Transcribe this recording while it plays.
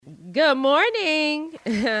Good morning.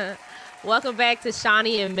 Welcome back to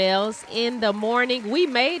Shawnee and Mel's in the morning. We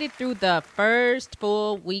made it through the first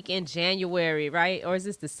full week in January, right? Or is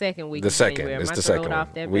this the second week? The second. January? It's the second one.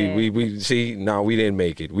 Off that we see. No, we didn't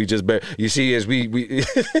make it. We just you see, as we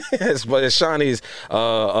as Shawnee's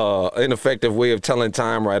ineffective way of telling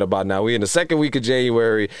time right about now. We in the second week of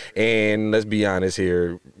January, and let's be honest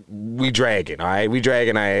here. We dragging, all right? We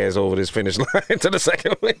dragging our ass over this finish line to the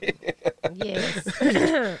second week. Yes,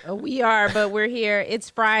 we are, but we're here. It's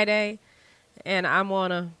Friday, and I'm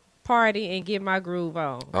on a party and get my groove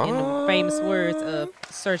on. In the famous words of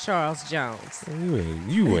Sir Charles Jones.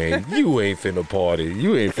 You ain't finna party.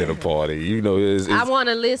 You ain't finna party. You know, I want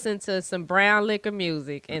to listen to some brown liquor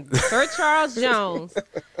music. And Sir Charles Jones,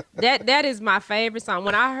 that is my favorite song.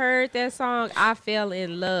 When I heard that song, I fell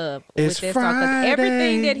in love with that song. Because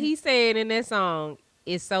everything that he said in that song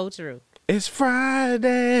is so true. It's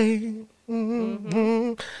Friday.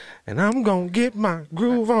 Mm-hmm. And I'm going to get my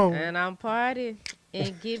groove on. And I'm partying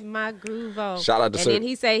and get my groove on. Shout out to And then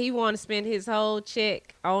he said he want to spend his whole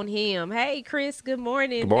check on him. Hey, Chris, good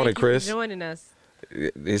morning. Good morning, Thank Chris. You for joining us.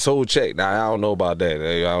 His whole check. Now, I don't know about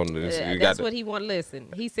that. That's what he want to listen.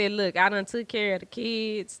 He said, look, I done took care of the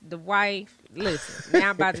kids, the wife. Listen,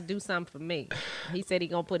 now I'm about to do something for me. He said he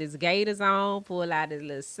going to put his gaiters on, pull out his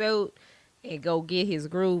little suit, and go get his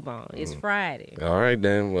groove on. It's Friday. All right,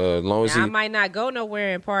 then. As long as I might not go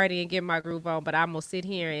nowhere and party and get my groove on, but I'm going to sit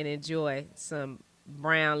here and enjoy some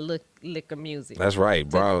brown liquor music. That's right,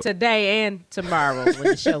 brown. Today and tomorrow when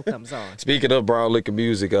the show comes on. Speaking of brown liquor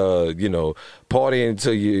music, partying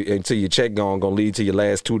until your check gonna lead to your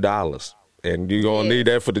last $2. And you're going to need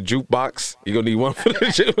that for the jukebox. You're going to need one for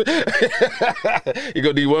the You're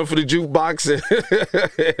going to need one for the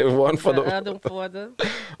jukebox and one for the other for the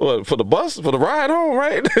what, for the bus, for the ride home,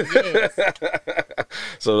 right? Yes.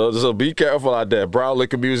 So be careful out there. Brown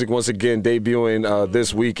Liquor Music once again debuting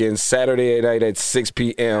this weekend, Saturday night at 6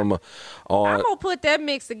 p.m. I'm going to put that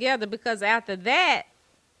mix together because after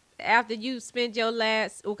you spent your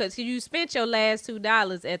last, because you spent your last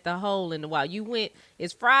 $2 at the Hole in the Wall.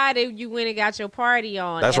 It's Friday, you went and got your party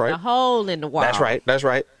on That's at right. the Hole in the Wall. That's right.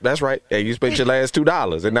 Yeah, you spent your last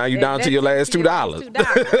 $2, and now you're down to your last $2.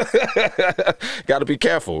 Got to be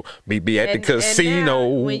careful. Be at the casino. And now,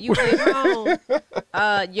 when you get home,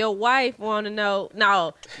 your wife want to know,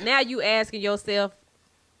 now you asking yourself,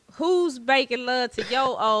 who's making love to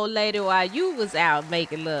your old lady while you was out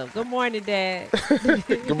making love? Good morning, Dad.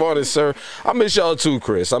 Good morning, sir. I miss y'all too,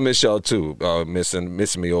 Chris. I miss y'all too. Missing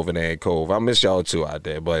me over there in Cove. I miss y'all too out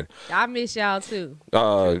there. But I miss y'all too.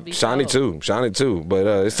 Shawnee too. But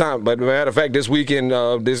it's time. But matter of fact, this weekend,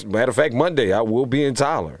 Monday, I will be in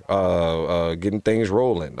Tyler, getting things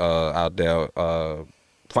rolling out there.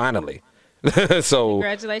 Finally. So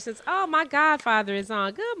congratulations. Oh, my godfather is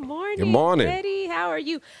on. Good morning. Good morning, Betty. How are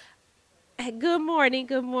you? Good morning.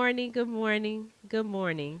 Good morning to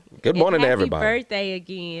everybody. Happy birthday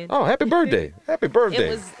again. Oh, happy birthday. Happy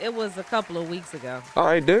birthday. It was a couple of weeks ago. All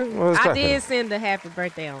right, dude. I did send a happy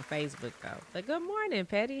birthday on Facebook though. But good morning,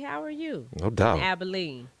 Patty. How are you? No doubt. In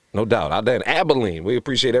Abilene. No doubt. Out there in Abilene. We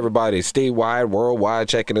appreciate everybody statewide, worldwide,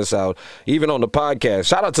 checking us out. Even on the podcast.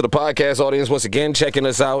 Shout out to the podcast audience once again, checking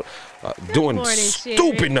us out. Doing morning,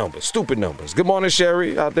 stupid numbers. Good morning,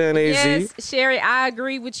 Sherry, out there in AZ. Yes, Sherry, I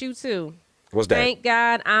agree with you too. What's that? Thank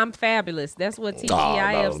God I'm fabulous. That's what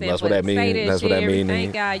TGIF said. That's what that means. That's what that means.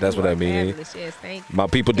 Thank God that's you what that are means. fabulous. Yes, thank My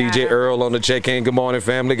people, God. DJ Earl on the check-in. Good morning,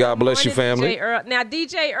 family. God bless you, family. DJ Earl. Now,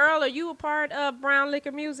 DJ Earl, are you a part of Brown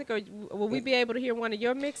Liquor Music, or will we be able to hear one of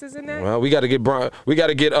your mixes in that? Well, we got to get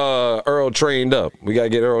Earl trained up. We got to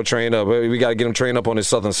get Earl trained up. We got to get him trained up on his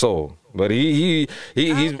Southern Soul. But he's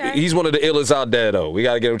one of the illest out there though. We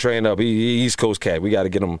got to get him trained up. He's East Coast cat. We got to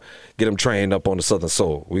get him trained up on the Southern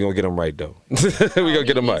Soul. We gonna get him right though. We gonna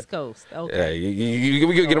get him right. East Coast. Okay. Yeah,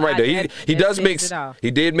 we gonna get him right there. He does mix.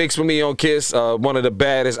 He did mix for me on Kiss. One of the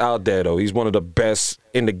baddest out there though. He's one of the best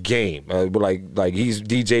in the game. Like he's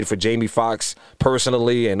DJ'd for Jamie Foxx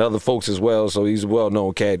personally and other folks as well. So he's a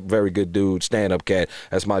well-known cat, very good dude, stand-up cat.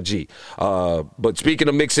 That's my G. But speaking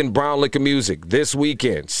of mixing Brown Liquor Music, this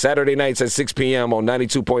weekend, Saturday nights at 6 p.m. on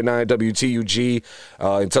 92.9 WTUG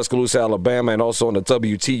in Tuscaloosa, Alabama, and also on the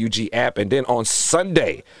WTUG app. And then on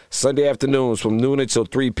Sunday afternoons from noon until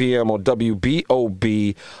 3 p.m. on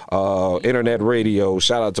WBOB Internet Radio.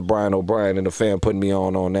 Shout out to Brian O'Brien and the fam putting me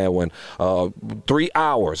on that one. 3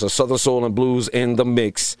 hours of Southern Soul and Blues in the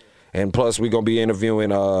mix. And plus, we're going to be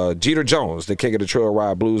interviewing Jeter Jones, the king of the Trail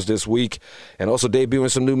Ride Blues this week, and also debuting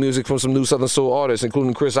some new music from some new Southern Soul artists,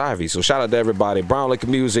 including Chris Ivy. So shout out to everybody. Brown Liquor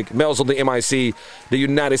Music, Mel's on the MIC, the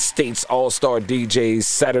United States All-Star DJs,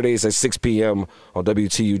 Saturdays at 6 p.m. on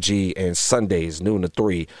WTUG, and Sundays, noon to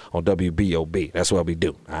 3 on WBOB. That's what we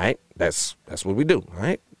do, all right? That's what we do, all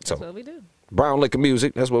right? So, that's what we do. Brown Liquor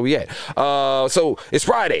Music, that's where we at. So it's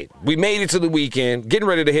Friday. We made it to the weekend, getting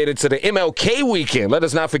ready to head into the MLK weekend. Let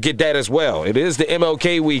us not forget that as well. It is the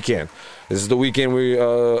MLK weekend. This is the weekend we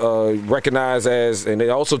recognize as, and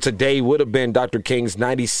also today would have been Dr. King's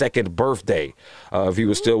 92nd birthday, if he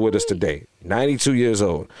was still with us today. 92 years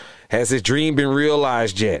old. Has his dream been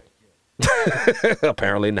realized yet?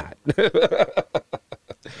 Apparently not.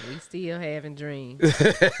 We still having dreams.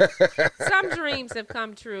 Some dreams have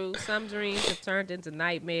come true. Some dreams have turned into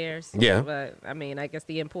nightmares. Yeah. But, I mean, I guess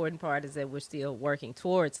the important part is that we're still working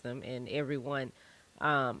towards them, and everyone,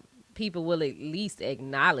 people will at least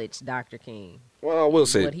acknowledge Dr. King. Well, we'll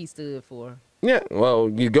see what he stood for. Yeah, well,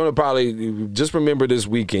 you're going to probably, just remember this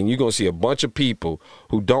weekend, you're going to see a bunch of people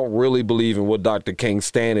who don't really believe in what Dr. King's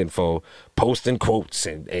standing for, posting quotes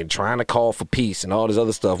and trying to call for peace and all this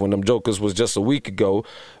other stuff when them jokers was just a week ago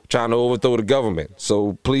trying to overthrow the government.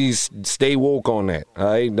 So please stay woke on that, all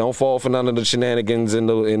right? Don't fall for none of the shenanigans and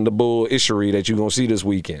the bull-ishery that you're going to see this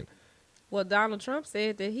weekend. Well, Donald Trump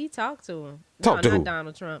said that he talked to him. Talk to who? Not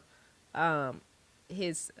Donald Trump. The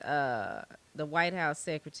White House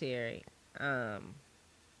secretary.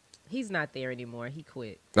 He's not there anymore. He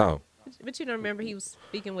quit. Oh. But you don't remember he was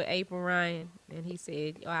speaking with April Ryan, and he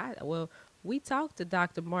said, we talked to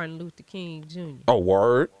Dr. Martin Luther King Jr. Oh,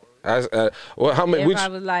 word? Well, how many?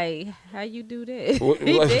 Everybody was like, how you do that?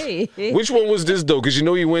 He did. Which one was this, though? Because you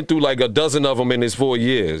know he went through like a dozen of them in his 4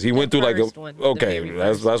 years. He went through like one, okay,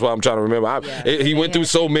 that's why I'm trying to remember. He went through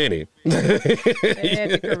so many. They had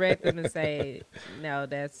to correct him and say, no,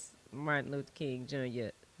 that's Martin Luther King Jr.,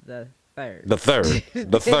 the third. The third.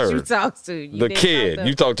 You talked to. The kid.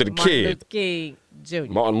 You talked to the Martin kid. Luther King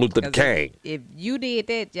Jr. Martin Luther King. If you did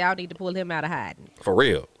that, y'all need to pull him out of hiding. For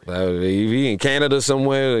real. If he in Canada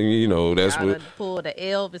somewhere, you know, that's y'all what. Pull the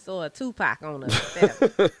Elvis or a Tupac on us.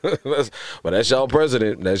 But that's y'all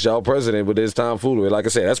president. That's y'all president with his tomfoolery. Like I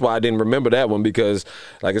said, that's why I didn't remember that one because,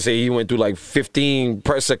 like I said, he went through like 15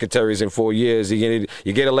 press secretaries in 4 years. You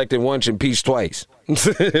get elected once, impeached twice.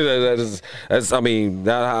 That's. I mean,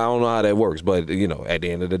 I don't know how that works, but you know, at the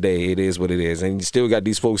end of the day, it is what it is, and you still got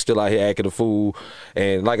these folks still out here acting a fool.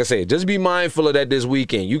 And like I said, just be mindful of that this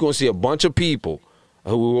weekend. You're gonna see a bunch of people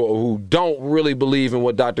who don't really believe in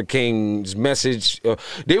what Dr. King's message.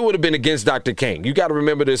 They would have been against Dr. King. You got to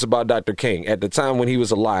remember this about Dr. King. At the time when he was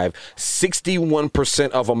alive, 61%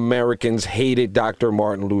 of Americans hated Dr.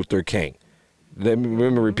 Martin Luther King. Let me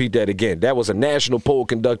repeat that again. That was a national poll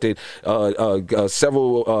conducted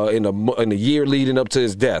several in the year leading up to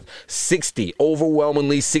his death.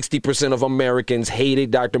 Overwhelmingly 60% of Americans hated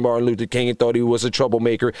Dr. Martin Luther King and thought he was a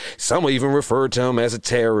troublemaker. Some even referred to him as a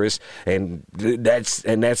terrorist, and that's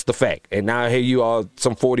the fact. And now here you are,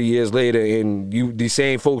 some 40 years later, and these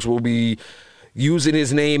same folks will be using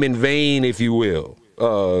his name in vain, if you will,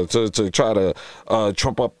 to try to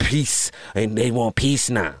trump up peace, and they want peace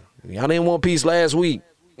now. Y'all didn't want peace last week.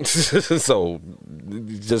 So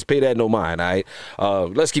just pay that no mind, all right?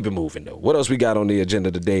 Let's keep it moving, though. What else we got on the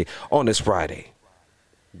agenda today on this Friday?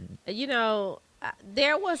 You know,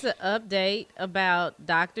 there was an update about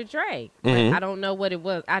Dr. Dre. Mm-hmm. I don't know what it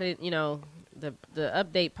was. I didn't, the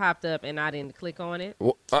update popped up and I didn't click on it.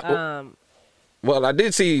 Well, I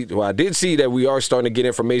did see that we are starting to get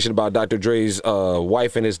information about Dr. Dre's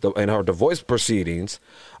wife and her divorce proceedings,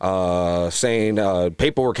 saying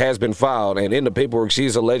paperwork has been filed, and in the paperwork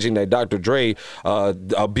she's alleging that Dr. Dre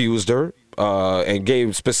abused her and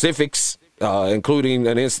gave specifics, including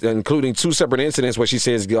two separate incidents where she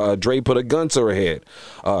says Dre put a gun to her head.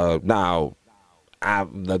 Now,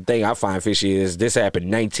 the thing I find fishy is this happened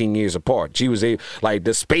 19 years apart. She was like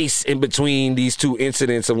the space in between these two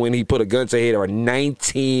incidents of when he put a gun to her head are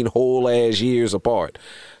 19 whole ass years apart.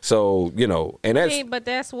 So, and that's. But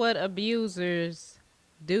that's what abusers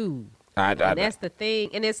do. And that's the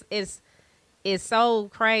thing, and it's so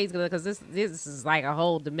crazy because this is like a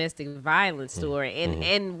whole domestic violence story,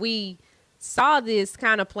 and we saw this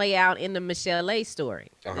kind of play out in the Michelle A story.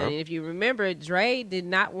 Uh-huh. And if you remember, Dre did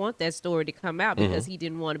not want that story to come out because he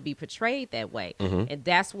didn't want to be portrayed that way. And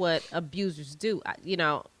that's what abusers do.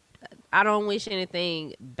 I don't wish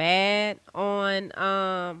anything bad on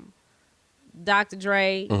Dr.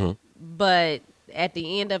 Dre, but at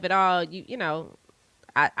the end of it all,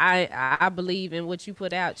 I believe in what you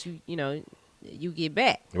put out, you get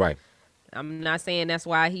back. Right. I'm not saying that's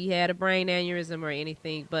why he had a brain aneurysm or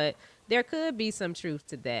anything, but there could be some truth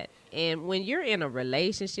to that. And when you're in a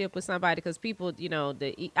relationship with somebody, because people,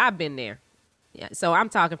 I've been there. Yeah, so I'm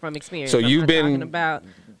talking from experience. So you've been talking about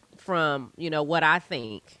from, what I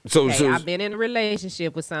think. So I've been in a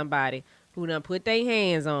relationship with somebody who done put their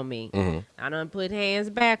hands on me. Mm-hmm. I done put hands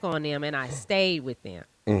back on them, and I stayed with them.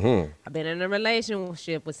 Mm-hmm. I've been in a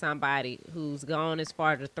relationship with somebody who's gone as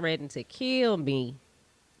far to threaten to kill me,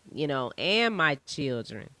 and my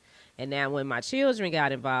children. And now when my children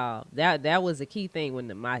got involved, that was a key thing.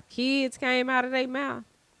 When my kids came out of their mouth,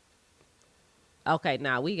 okay,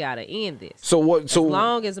 now we got to end this. So what? So as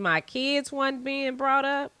long as my kids weren't being brought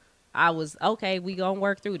up, I was, okay, we going to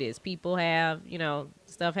work through this. People have,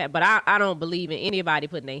 stuff happen. But I don't believe in anybody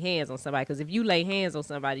putting their hands on somebody, because if you lay hands on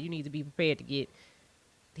somebody, you need to be prepared to get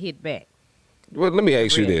hit back. Well, let me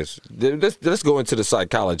ask you this. Let's go into the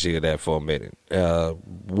psychology of that for a minute.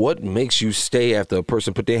 What makes you stay after a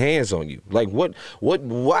person put their hands on you? Like,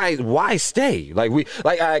 why stay?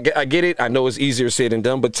 I get it. I know it's easier said than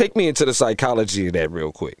done, but take me into the psychology of that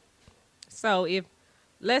real quick. So if,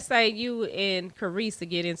 let's say you and Carissa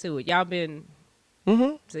get into it. Y'all been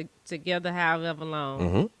together however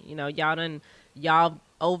long. Mm-hmm. Y'all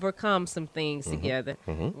overcome some things mm-hmm. together.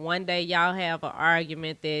 Mm-hmm. One day y'all have an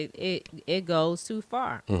argument that it goes too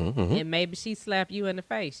far. Mm-hmm. And maybe she slapped you in the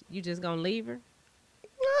face. You just gonna leave her?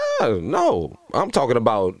 No. I'm talking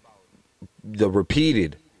about the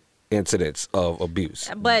repeated incidents of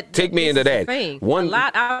abuse. But take me into that.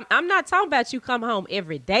 I'm not talking about you come home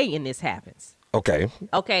every day and this happens. Okay,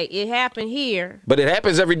 it happened here. But it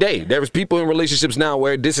happens every day. There's people in relationships now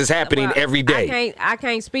where this is happening every day. I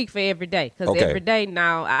can't speak for every day, because every day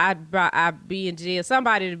now I'd be in jail.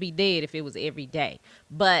 Somebody would be dead if it was every day.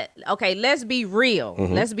 But, okay, let's be real.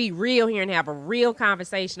 Mm-hmm. Let's be real here and have a real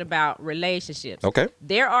conversation about relationships. Okay.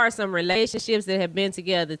 There are some relationships that have been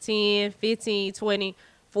together 10, 15, 20,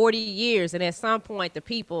 40 years, and at some point the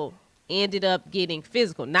people ended up getting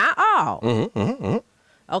physical. Not all. Mm-hmm, mm-hmm.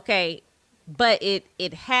 Okay. But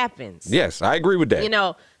it happens. Yes, I agree with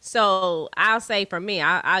that. So I'll say for me,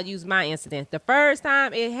 I'll use my incident. The first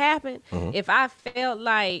time it happened, mm-hmm. if I felt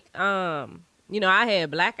like, I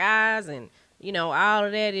had black eyes and, all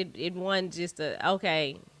of that, it wasn't just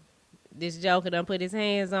this joker done put his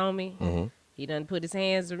hands on me. Mm-hmm. He done put his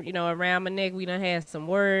hands, around my neck. We done had some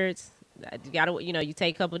words. You gotta, you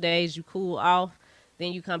take a couple of days, you cool off.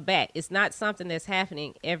 Then you come back. It's not something that's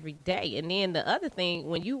happening every day. And then the other thing,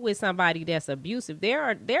 when you with somebody that's abusive, there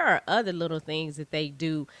are other little things that they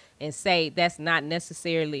do and say that's not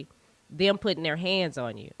necessarily them putting their hands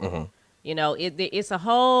on you. Mm-hmm. It's a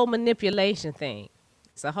whole manipulation thing.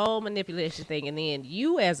 It's a whole manipulation thing. And then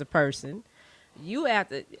you as a person, you have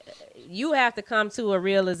to come to a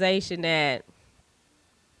realization that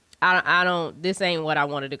I don't, this ain't what I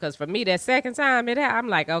want to do. Because for me, that second time I'm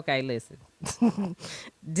like, okay, listen,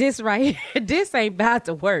 this right here, this ain't about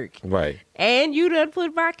to work. Right. And you done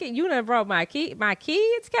brought my kids came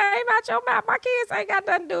out your mouth. My kids ain't got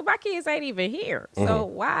nothing to do. My kids ain't even here. Mm-hmm. So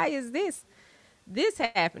why is this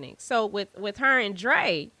happening? So with her and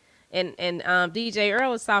Dre and DJ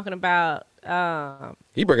Earl was talking about,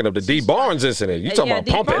 he bringing up the D Barnes incident. You talking about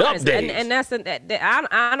D pump Barnes. it up days. And that's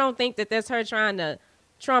I don't think that's her trying to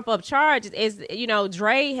trump up charges. Is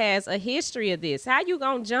Dre has a history of this. How you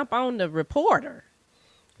gonna jump on the reporter?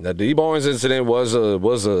 The D Barnes incident was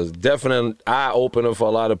a definite eye opener for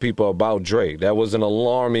a lot of people about Dre. That was an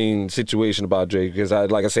alarming situation about Dre because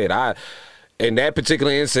in that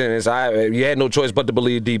particular incident, you had no choice but to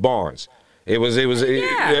believe D Barnes. Because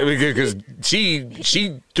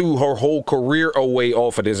she threw her whole career away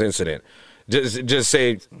off of this incident. Just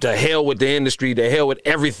say, to hell with the industry, to hell with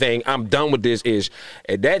everything. I'm done with this ish.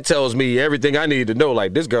 And that tells me everything I need to know.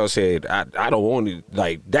 Like, this girl said, I don't want to,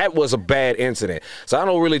 like, that was a bad incident. So I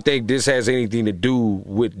don't really think this has anything to do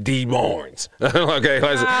with D Barnes. Okay.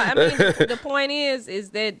 The point is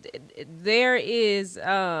that there is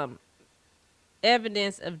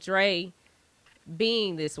evidence of Dre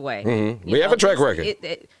being this way. Mm-hmm. We have a track record.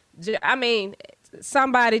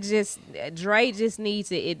 Dre just needs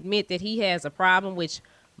to admit that he has a problem, which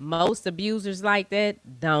most abusers like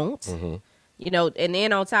that don't. Mm-hmm. And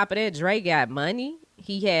then on top of that, Dre got money.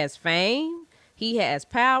 He has fame. He has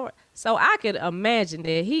power. So I could imagine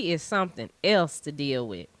that he is something else to deal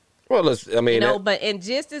with. Well, and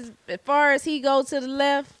just as far as he goes to the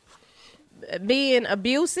left, being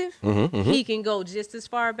abusive, mm-hmm. he can go just as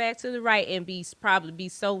far back to the right and probably be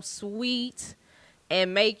so sweet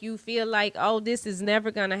and make you feel like, oh, this is never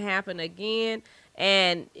going to happen again.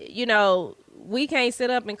 And, we can't sit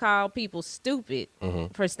up and call people stupid mm-hmm.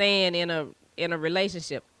 for staying in a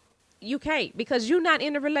relationship. you can't, because you're not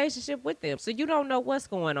in a relationship with them. So you don't know what's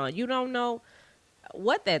going on. You don't know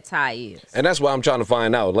what that tie is. And that's why I'm trying to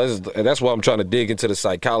find out. That's why I'm trying to dig into the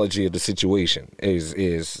psychology of the situation.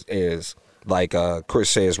 Is like Chris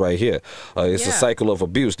says right here. It's a cycle of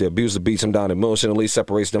abuse. The abuser beats them down emotionally,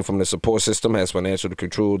 separates them from the support system, has financial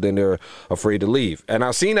control, then they're afraid to leave. And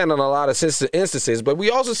I've seen that in a lot of instances, but we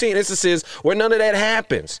also seen instances where none of that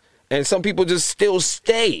happens. And some people just still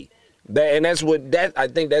stay. And that's I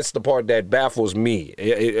think that's the part that baffles me.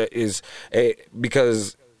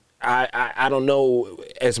 Because I don't know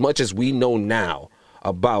as much as we know now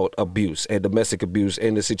about abuse and domestic abuse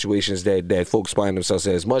and the situations that folks find themselves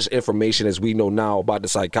in. As much information as we know now about the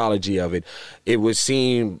psychology of it, it would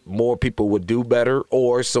seem more people would do better,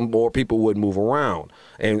 or some more people would move around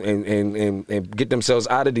and get themselves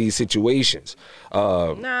out of these situations.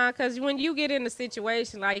 Nah, because when you get in a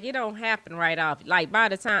situation, like, it don't happen right off. Like, by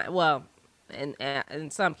the time, well,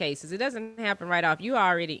 in some cases, it doesn't happen right off.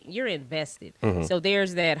 You're invested. Mm-hmm. So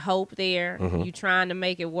there's that hope there. Mm-hmm. You trying to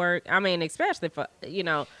make it work. I mean, especially for,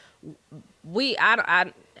 I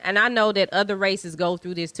know that other races go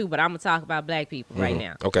through this too, but I'm going to talk about black people right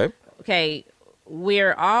now. Okay.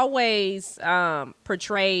 We're always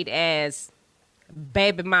portrayed as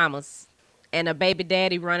baby mamas and a baby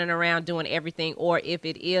daddy running around doing everything. Or if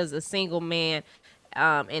it is a single man,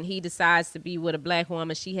 and he decides to be with a black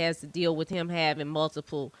woman, she has to deal with him having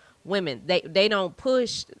multiple women. They don't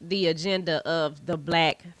push the agenda of the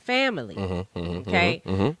black family. Okay.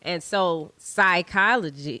 And so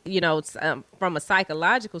psychology, from a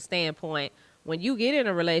psychological standpoint, when you get in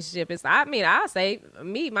a relationship, I'll say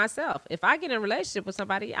me, myself, if I get in a relationship with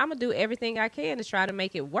somebody, I'm going to do everything I can to try to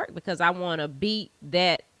make it work, because I want to beat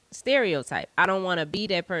that stereotype. I don't want to be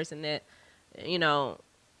that person that,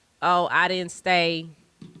 oh, I didn't stay,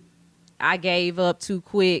 I gave up too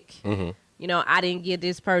quick. I didn't give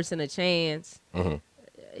this person a chance.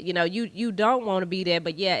 You don't want to be there,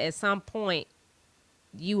 but yeah, at some point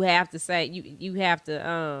you have to say, you have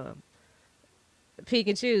to pick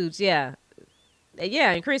and choose. Yeah,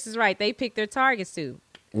 and Chris is right. They pick their targets too.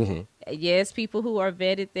 Yes, people who are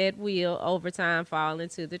vetted that will over time fall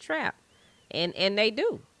into the trap, and they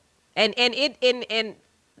do, and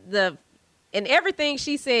everything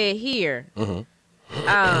she said here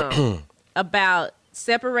about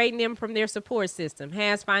separating them from their support system,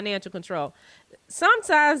 has financial control.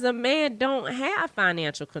 Sometimes a man don't have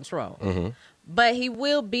financial control, but he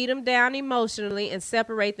will beat them down emotionally and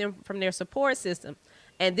separate them from their support system.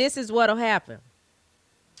 And this is what'll happen.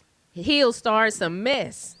 He'll start some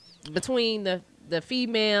mess between the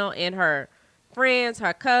female and her friends,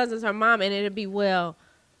 her cousins, her mom, and it'll be,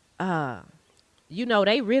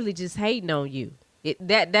 they really just hating on you.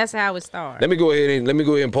 That's how it starts. Let me go ahead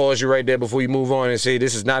and pause you right there before you move on and say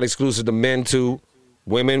this is not exclusive to men too.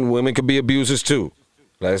 Women could be abusers too.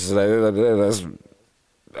 Let's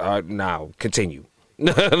now continue.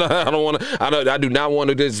 I do not want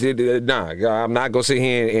to. I'm not gonna sit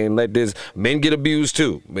here and let this. Men get abused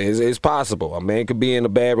too. It's possible. A man could be in a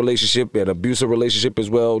bad relationship, an abusive relationship as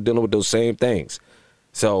well, dealing with those same things.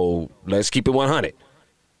 So let's keep it 100.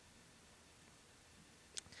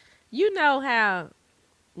 You know how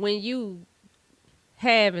when you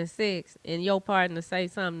having sex and your partner say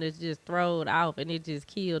something that's just thrown off and it just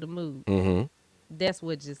kill the mood? That's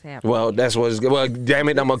what just happened. Well, damn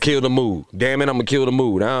it, I'm going to kill the mood. Damn it, I'm going to kill the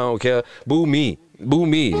mood. I don't care. Boo me.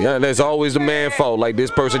 Yeah, that's always the man's fault, like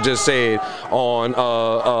this person just said on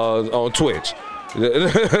Twitch.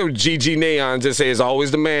 GG Neon just says it's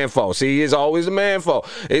always the man's fault. See, it's always the man's fault.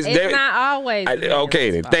 It's not always. Okay,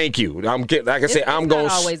 then thank you. I'm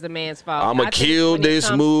not always the man's fault. I'm gonna kill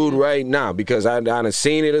this mood right now, because I done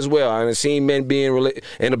seen it as well. I done seen men being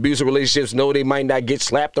in abusive relationships. No, they might not get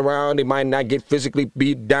slapped around. They might not get physically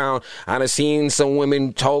beat down. I done seen some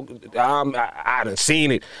women talk. I done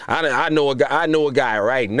seen it. I know a guy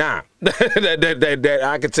right now that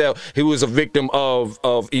I could tell he was a victim of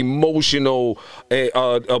emotional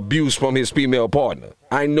abuse from his female partner.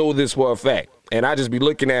 I know this for a fact, and I just be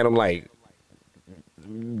looking at him like,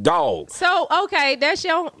 dog. So okay, that's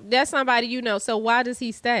somebody you know. So why does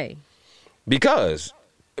he stay? Because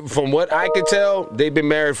from what I could tell, they've been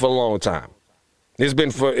married for a long time. They've been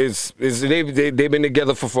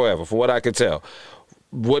together for forever. From what I could tell,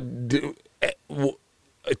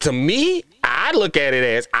 to me, I look at it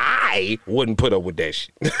as I wouldn't put up with that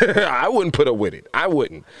shit. I wouldn't put up with it. I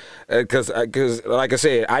wouldn't. Because like I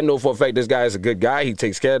said, I know for a fact this guy is a good guy. He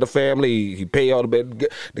takes care of the family. He pay all the bill.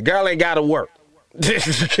 The girl ain't got to work.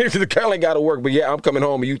 The girl ain't got to work. But yeah, I'm coming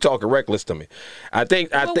home and you talking reckless to me. What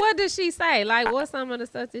did she say? Like, what's some of the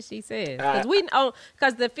stuff that she said?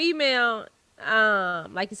 Because the female,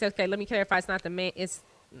 like you said, okay, let me clarify. It's not the man.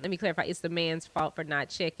 Let me clarify. It's the man's fault for not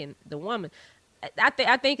checking the woman. I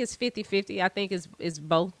think it's 50-50. I think it's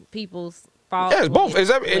both people's fault. Yeah, it's both.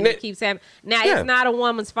 It keeps happening. Now, it's not a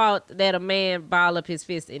woman's fault that a man ball up his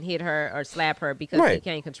fist and hit her or slap her because he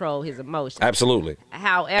can't control his emotions. Absolutely.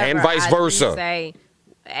 However, and vice versa. Say,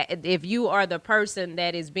 if you are the person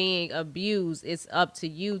that is being abused, it's up to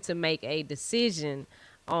you to make a decision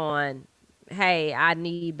on, hey, I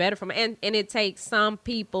need better from and it takes some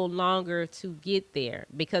people longer to get there,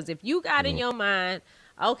 because if you got in your mind,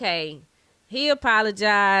 okay, he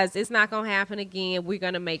apologized, it's not gonna happen again, we're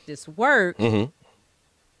gonna make this work. I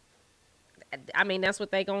mean, that's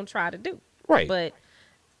what they gonna try to do, right? But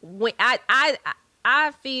when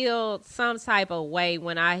I feel some type of way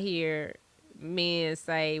when I hear men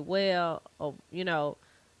say, well,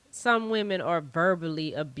 some women are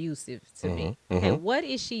verbally abusive to me. And what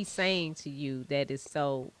is she saying to you that is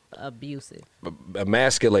so abusive?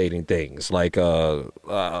 Emasculating things, like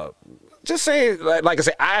just saying, like I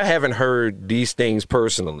said, I haven't heard these things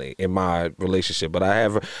personally in my relationship, but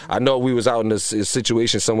I know we was out in this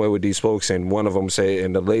situation somewhere with these folks, and one of them said,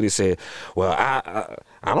 and the lady said, well, I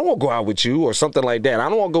don't want to go out with you, or something like that. I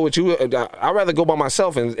don't want to go with you. I'd rather go by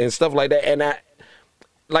myself and stuff like that. And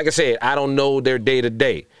like I said, I don't know their day to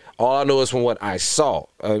day. All I know is from what I saw.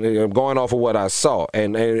 I'm going off of what I saw,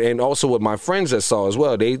 and also what my friends that saw as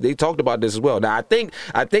well. They talked about this as well. Now I think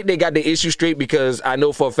they got the issue straight, because I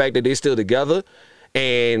know for a fact that they're still together,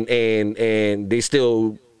 and they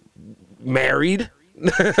still married.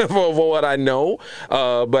 for what I know,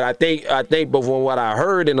 but I think, but from what I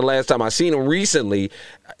heard and the last time I seen them recently,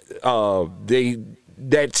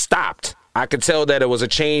 that stopped. I could tell that it was a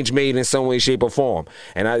change made in some way, shape, or form.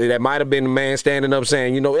 And that might have been the man standing up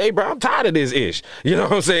saying, hey, bro, I'm tired of this ish. You know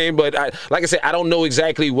what I'm saying? But like I said, I don't know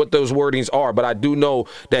exactly what those wordings are, but I do know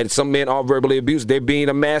that some men are verbally abused. They're being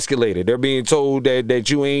emasculated. They're being told that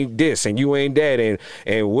you ain't this and you ain't that,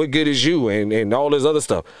 and what good is you, and all this other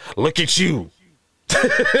stuff. Look at you.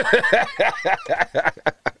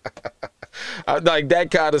 Like that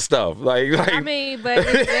kind of stuff. Like I mean, but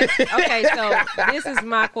okay, so this is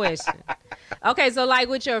my question. Okay, so like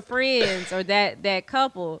with your friends or that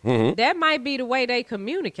couple, that might be the way they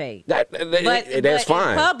communicate. That's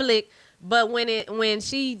fine. In public, but when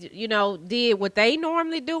she, did what they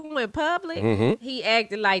normally do in public, he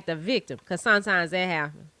acted like the victim, because sometimes that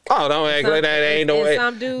happens. Oh, don't act like that. Ain't no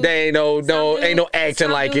acting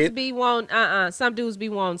like it. Some dudes be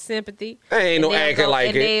wanting sympathy. Ain't no acting like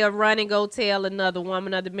it. And they'll run and go tell another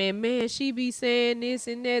man, she be saying this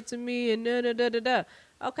and that to me, and da da da da da.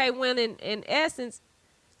 Okay, when in essence,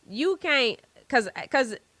 you can't,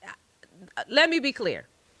 because let me be clear.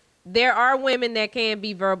 There are women that can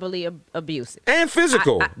be verbally abusive and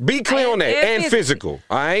physical. Be clear on that. And physical.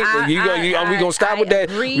 All right, we gonna stop with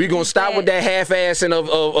that. We gonna stop with that half-assing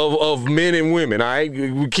of men and women. All right,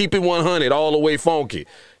 we keep it 100 all the way funky.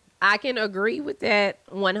 I can agree with that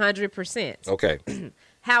 100%. Okay.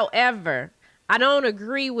 However, I don't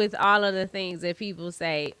agree with all of the things that people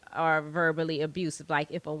say are verbally abusive. Like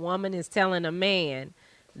if a woman is telling a man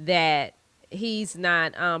that he's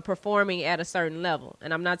not performing at a certain level,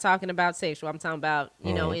 and I'm not talking about sexual, I'm talking about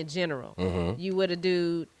in general. You would a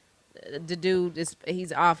dude, the dude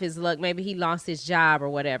he's off his luck, maybe he lost his job or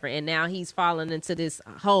whatever, and now he's fallen into this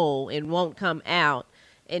hole and won't come out.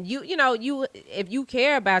 And you if you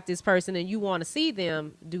care about this person and you want to see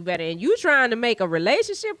them do better, and you trying to make a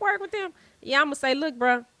relationship work with them, I'm gonna say, look,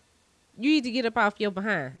 bro, you need to get up off your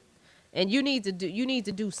behind. And you need to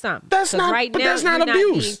do something. That's not right now, that's not you're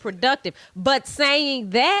abuse. Not being productive. But saying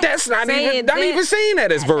that, that's not even saying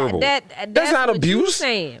that as verbal. That's not abuse.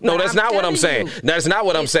 No, that's not what I'm saying. That's not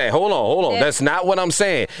what I'm saying. Hold on. That's not what I'm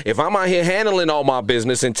saying. If I'm out here handling all my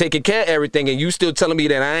business and taking care of everything, and you still telling me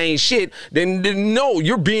that I ain't shit, then no,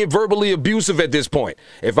 you're being verbally abusive at this point.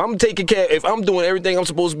 If I'm taking care, if I'm doing everything I'm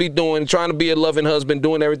supposed to be doing, trying to be a loving husband,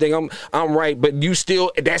 doing everything, I'm right. But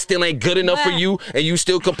that still ain't good enough for you, and you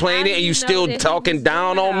still complaining. You still talking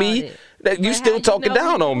down on me? That you still talking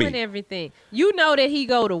down on me? Everything. You know that he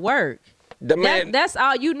go to work. The man, that's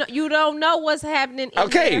all you know. You don't know what's happening.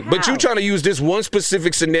 Okay, but you trying to use this one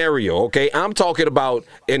specific scenario. Okay, I'm talking about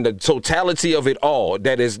in the totality of it all.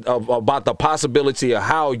 That is about the possibility of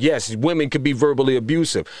how, yes, women could be verbally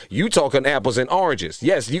abusive. You talking apples and oranges.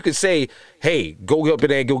 Yes, you could say, hey, go up in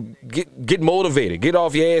there and go get motivated, get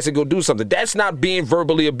off your ass and go do something. That's not being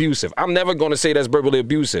verbally abusive. I'm never going to say that's verbally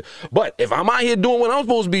abusive. But if I'm out here doing what I'm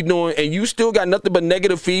supposed to be doing, and you still got nothing but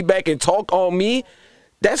negative feedback and talk on me,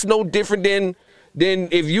 that's no different than then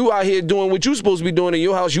if you out here doing what you supposed to be doing in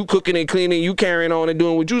your house, you cooking and cleaning, you carrying on and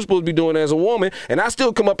doing what you supposed to be doing as a woman, and I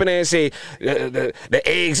still come up in there and say the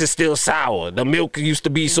eggs are still sour, the milk used to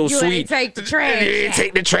be so sweet. You ain't take the trash. You ain't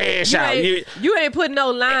take the trash out. You ain't putting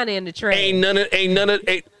no line in the trash.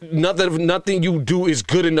 Nothing you do is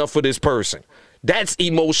good enough for this person. That's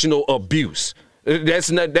emotional abuse.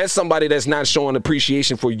 That's somebody that's not showing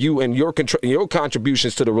appreciation for you and your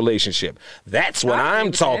contributions to the relationship. That's what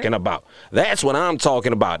I'm talking about. That's what I'm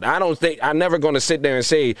talking about. I'm never going to sit there and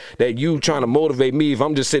say that you trying to motivate me if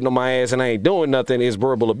I'm just sitting on my ass and I ain't doing nothing is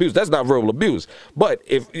verbal abuse. That's not verbal abuse. But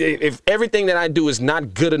if everything that I do is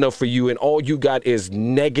not good enough for you and all you got is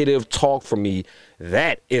negative talk from me,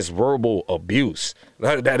 that is verbal abuse.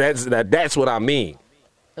 That's what I mean.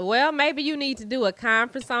 Well, maybe you need to do a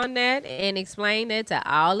conference on that and explain that to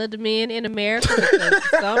all of the men in America, because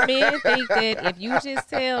some men think that if you just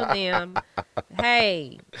tell them,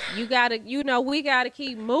 hey, we got to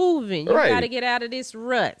keep moving. You got to get out of this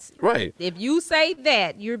rut. Right. If you say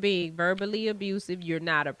that, you're being verbally abusive. You're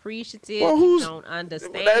not appreciative. You don't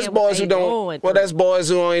understand what they're going through. That's boys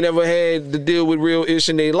who ain't ever had to deal with real issues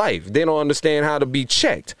in their life. They don't understand how to be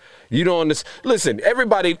checked. You don't understand. Listen,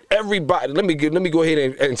 everybody. Let me go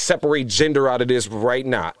ahead and separate gender out of this right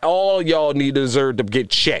now. All y'all deserve to get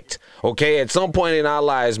checked. Okay, at some point in our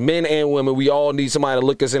lives, men and women, we all need somebody to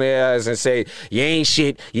look us in the eyes and say, "You ain't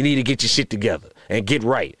shit. You need to get your shit together and get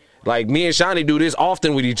right." Like me and Shani do this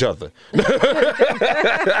often with each other.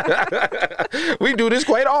 We do this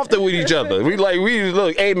quite often with each other. We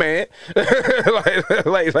look, hey man,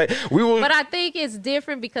 we will. But I think it's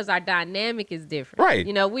different because our dynamic is different. Right.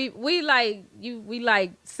 You know, we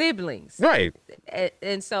like siblings. Right.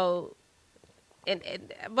 And so,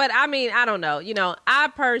 but I mean, I don't know. You know, I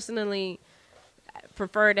personally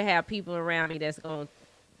prefer to have people around me that's going to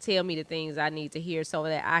tell me the things I need to hear so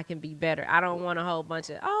that I can be better. I don't want a whole bunch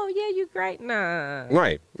of, oh yeah, you great. Nah.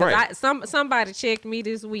 Right. Somebody checked me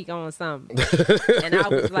this week on something, and I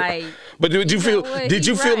was like, but did you feel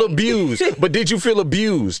abused? But did you feel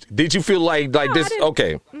abused? Did you feel like this?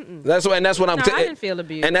 Okay. That's what I'm. I didn't feel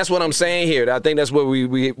abused, and that's what I'm saying here. I think that's what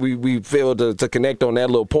we fail to connect on that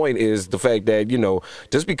little point is the fact that, you know,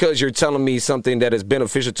 just because you're telling me something that is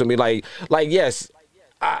beneficial to me, like yes.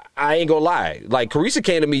 I ain't gonna lie. Like, Carissa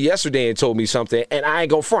came to me yesterday and told me something, and I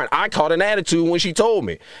ain't gonna front. I caught an attitude when she told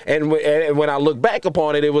me. And when I look back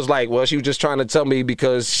upon it, it was like, well, she was just trying to tell me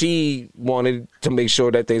because she wanted to make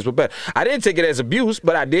sure that things were better. I didn't take it as abuse,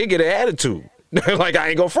 but I did get an attitude. Like, I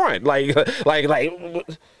ain't gonna front. Like, why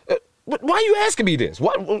are you asking me this?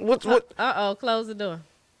 What? Uh-oh, close the door.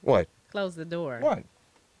 What? Close the door. What?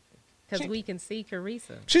 Because we can see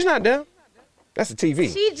Carissa. She's not there. That's the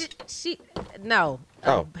TV. She no.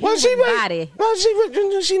 Oh, well, she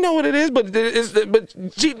know what it is, but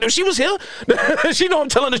she was here. She know I'm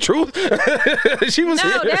telling the truth. She was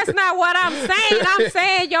here. No, that's not what I'm saying. I'm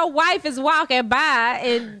saying your wife is walking by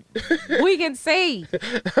and we can see.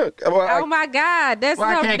 Oh my God, that's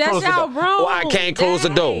your room. Well, I can't close the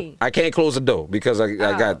door. I can't close the door because I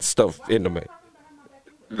got stuff in the man.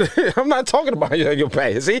 I'm not talking about your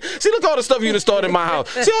past. See, look all the stuff you done started in my house.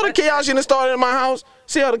 See all the chaos you done started in my house.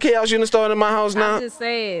 See all the chaos you done started in my house now. I'm just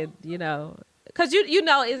saying, you know, because you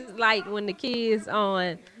know it's like when the kids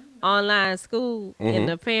on online school and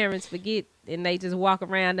the parents forget and they just walk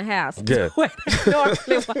around the house. Yeah.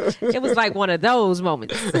 It was like one of those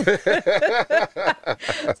moments. So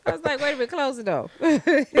I was like, wait a minute, close the door.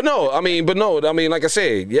 But no, I mean, like I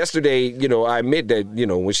said, yesterday, you know, I admit that, you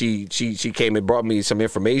know, when she came and brought me some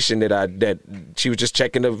information that she was just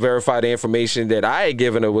checking to verify the information that I had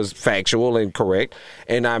given her was factual and correct,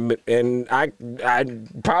 and I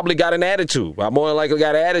probably got an attitude. I more than likely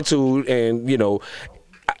got an attitude, and you know.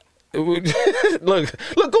 Look,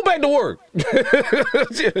 go back to work.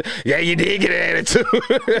 Yeah, you did get an attitude.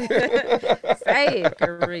 Say it,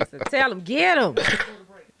 Carissa. Tell him, get him.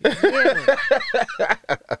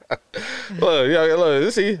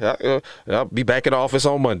 Look, see, I'll be back in the office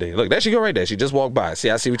on Monday. Look, there she go right there. She just walked by. See,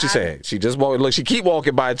 I see what you're saying. She just walked. Look, she keep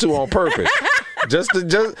walking by too on purpose. Just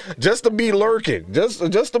to be lurking.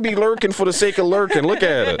 Just to be lurking for the sake of lurking. Look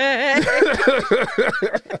at her.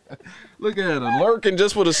 Look at her, lurking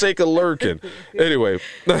just for the sake of lurking. Anyway,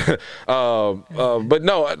 but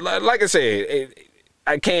no, like I said,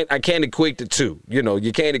 I can't equate the two. You know,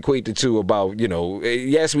 you can't equate the two about, you know,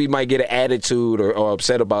 yes, we might get an attitude or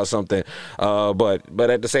upset about something, but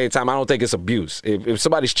at the same time, I don't think it's abuse. If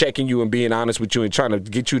somebody's checking you and being honest with you and trying to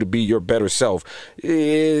get you to be your better self,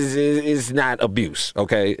 is not abuse.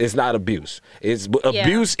 Okay, it's not abuse.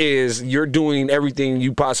 Abuse is you're doing everything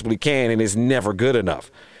you possibly can and it's never good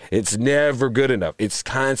enough. It's never good enough. It's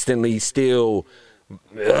constantly still,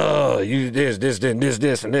 you this, and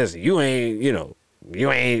this. You ain't,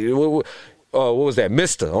 what was that,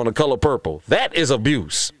 Mr. on The Color Purple? That is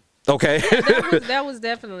abuse. Okay. That was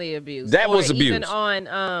definitely abuse. That was abuse. Even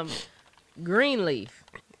on Greenleaf,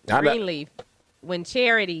 when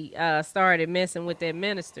Charity started messing with that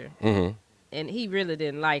minister, and he really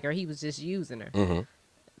didn't like her. He was just using her.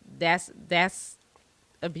 That's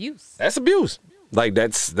abuse. That's abuse. Like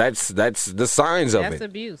that's the signs of it. That's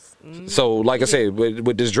abuse. So, like I said,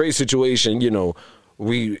 with this Dre situation,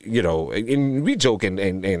 we joke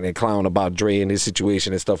and clown about Dre and his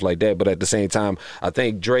situation and stuff like that. But at the same time, I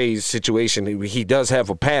think Dre's situation, he does have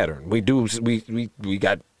a pattern. We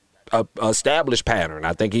got a established pattern.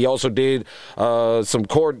 I think he also did some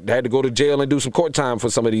had to go to jail and do some court time for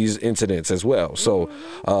some of these incidents as well. So,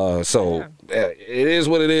 it is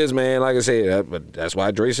what it is, man. Like I said, but that's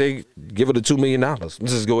why Dre say give it $2 million. Let's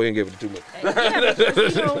just go ahead and give it $2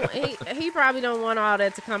 million. Yeah, he probably don't want all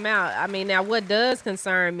that to come out. I mean, now what does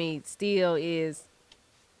concern me still is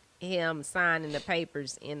him signing the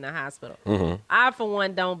papers in the hospital. I, for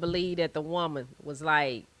one, don't believe that the woman was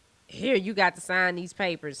like, here, you got to sign these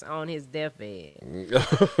papers on his deathbed.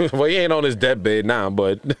 Well, he ain't on his deathbed now,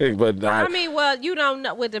 but I mean, well, you don't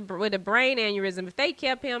know with the brain aneurysm. If they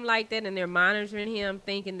kept him like that and they're monitoring him,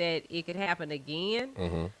 thinking that it could happen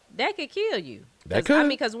again, that could kill you. That could. I mean,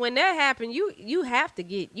 because when that happened, you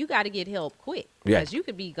got to get help quick because you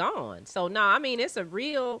could be gone. So no, I mean, that's a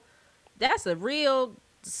real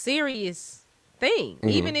serious thing.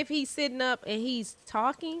 Even if he's sitting up and he's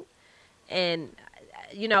talking and.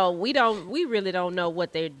 We really don't know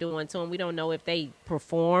what they're doing to him. We don't know if they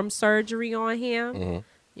performed surgery on him.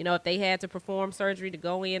 If they had to perform surgery to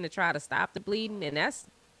go in and try to stop the bleeding, and that's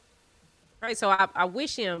right. So I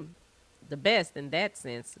wish him the best in that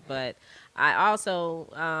sense, but I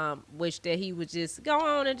also wish that he would just go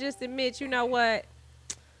on and just admit, you know what?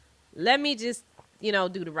 Let me just, do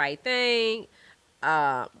the right thing.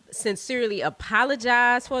 Sincerely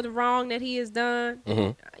apologize for the wrong that he has done.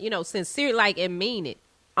 Sincerely, and mean it.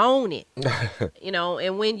 Own it.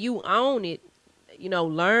 And when you own it,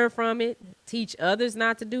 learn from it. Teach others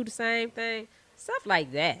not to do the same thing. Stuff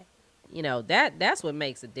like that. That's what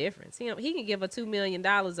makes a difference. He can give her $2 million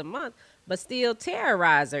a month, but still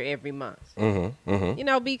terrorize her every month.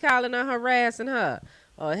 Be calling her, harassing her,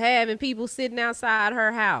 or having people sitting outside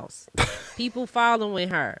her house, people following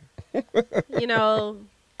her.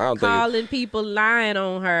 Calling people, lying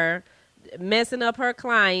on her, messing up her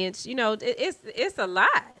clients. It's a lot.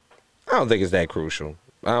 I don't think it's that crucial.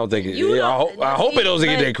 I don't think I hope it doesn't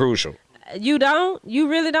get that crucial. You don't? You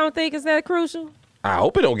really don't think it's that crucial? I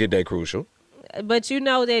hope it don't get that crucial. But you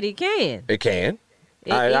know that it can. It can.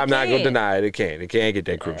 I'm not going to deny it. It can. It can get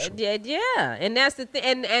that crucial. Yeah. And that's the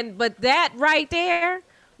thing. But that right there,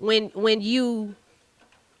 when you...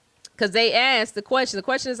 Because they asked the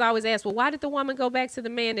question is always asked, well, why did the woman go back to the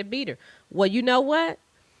man that beat her? Well, you know what?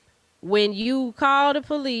 When you call the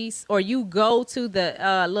police or you go to the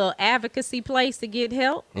little advocacy place to get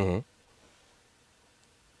help, then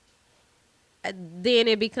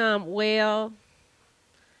it become, well,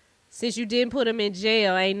 since you didn't put him in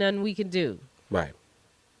jail, ain't nothing we can do. Right.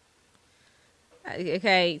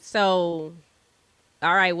 Okay, so...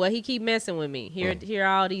 All right, well, he keep messing with me. Here are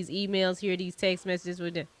all these emails, here are these text messages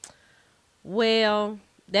with them. Well,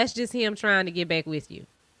 that's just him trying to get back with you.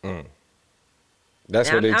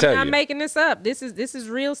 That's what they tell you. I'm not making this up. This is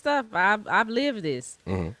real stuff. I've lived this.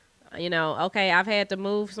 Okay, I've had to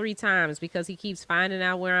move 3 times because he keeps finding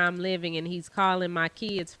out where I'm living, and he's calling my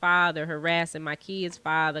kid's father, harassing my kid's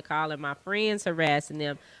father, calling my friends, harassing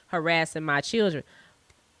them, harassing my children.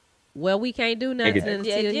 Well, we can't do nothing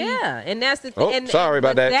until and that's the thing. Sorry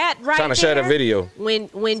about that. That right trying to share the video.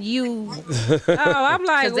 When you, I'm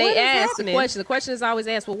like, they asked the question. The question is always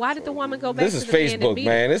asked. Well, why did the woman go back? This is Facebook,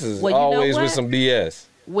 man. This is always with some BS.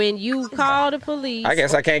 When you call the police, I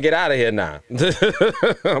guess I can't get out of here now.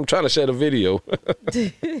 I'm trying to share the video.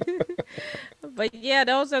 But yeah,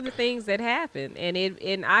 those are the things that happen,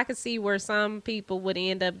 and I could see where some people would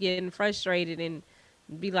end up getting frustrated and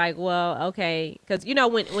be like, well, okay, because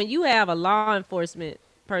when you have a law enforcement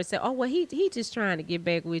person, oh well, he just trying to get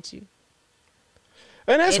back with you,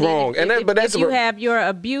 and that's wrong. If you have your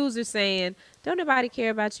abuser saying, don't nobody care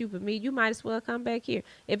about you but me, you might as well come back here.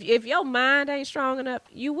 If your mind ain't strong enough,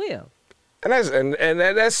 you will. And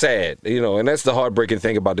that's sad, and that's the heartbreaking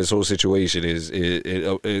thing about this whole situation is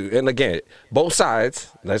and again, both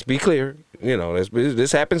sides. Let's be clear,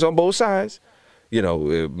 this happens on both sides,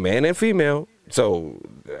 man and female. So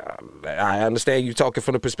I understand you talking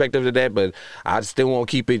from the perspective of that, but I still want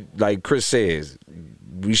to keep it like Chris says.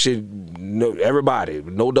 we should know everybody,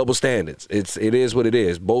 no double standards. It is what it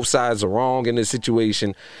is. Both sides are wrong in this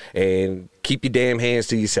situation, and keep your damn hands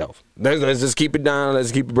to yourself. Let's just keep it down.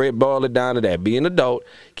 Let's boil it down to that. Be an adult.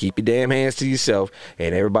 Keep your damn hands to yourself,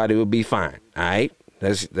 and everybody will be fine. All right.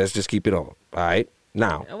 Let's just keep it on. All right.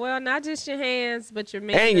 Now. Well, not just your hands, but your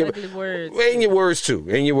ugly words. And your words too.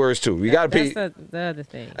 You got to be. That's the other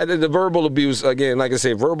thing. The verbal abuse, again, like I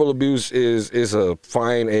said, verbal abuse is a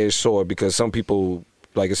fine-edged sword because some people,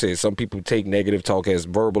 like I said, some people take negative talk as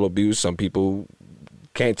verbal abuse. Some people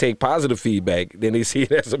can't take positive feedback. Then they see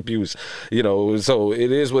it as abuse. So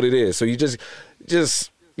it is what it is. So you just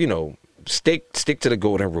stick to the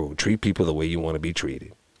golden rule. Treat people the way you want to be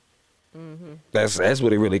treated. Mm-hmm. That's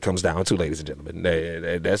what it really comes down to, ladies and gentlemen.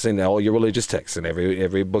 That's in all your religious texts in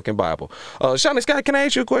every book and Bible. Shawnee Scott, can I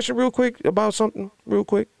ask you a question real quick about something real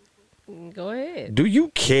quick? Go ahead. Do you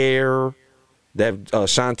care that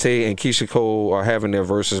Shantae and Keisha Cole are having their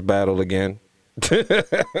versus battle again? Do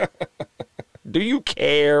you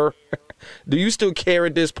care? Do you still care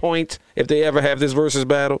at this point if they ever have this versus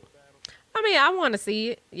battle? I mean, I want to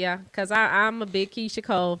see it, yeah, because I'm a big Keisha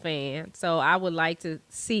Cole fan, so I would like to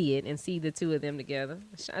see it and see the two of them together.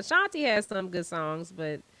 Ashanti has some good songs,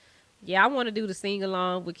 but yeah, I want to do the sing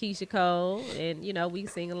along with Keisha Cole, and we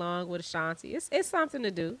sing along with Ashanti. It's something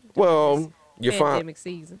to do. Well, pandemic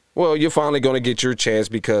season. Well, you're finally going to get your chance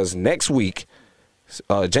because next week,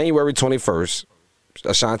 January 21st,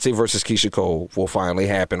 Ashanti versus Keisha Cole will finally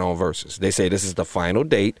happen on Versus. They say this is the final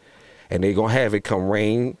date, and they're going to have it come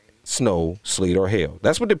rain, snow, sleet, or hail.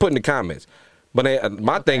 That's what they put in the comments. But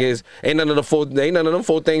my thing is, ain't none of them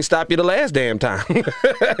four things stop you the last damn time.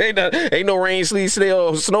 ain't no rain, sleet,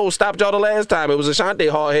 snow stopped y'all the last time. It was Ashanti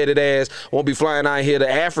hard-headed ass won't be flying out here to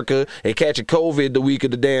Africa and catching COVID the week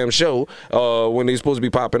of the damn show when they supposed to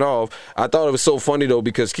be popping off. I thought it was so funny though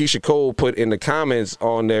because Keisha Cole put in the comments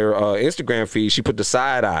on their Instagram feed, she put the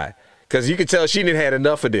side eye. Because you could tell she didn't had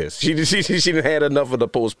enough of this. She didn't had enough of the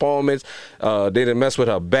postponements. They didn't mess with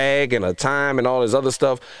her bag and her time and all this other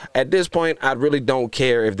stuff. At this point, I really don't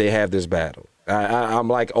care if they have this battle. I'm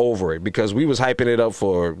like over it because we was hyping it up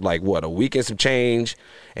for like a week and some change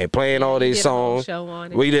and playing all these songs.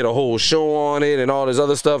 We did a whole show on it and all this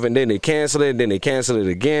other stuff, and then they canceled it, and then they canceled it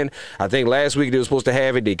again. I think last week they were supposed to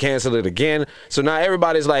have it, they canceled it again. So now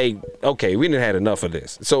everybody's like, okay, we didn't had enough of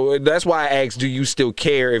this. So that's why I asked, do you still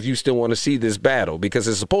care if you still want to see this battle? Because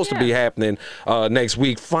it's supposed to be happening next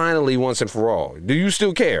week, finally, once and for all. Do you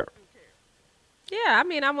still care? Yeah,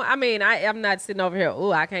 I'm not sitting over here.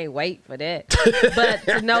 Oh, I can't wait for that. But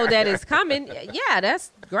to know that it's coming, yeah,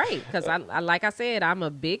 that's great. Because I like I said, I'm a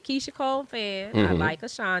big Keisha Cole fan. I like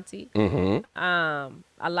Ashanti. I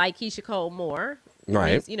like Keisha Cole more.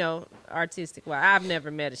 Right. Artistic. Well, I've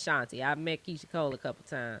never met Ashanti. I've met Keisha Cole a couple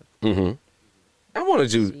times. I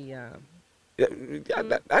wanted you.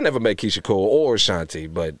 I never met Keisha Cole or Ashanti,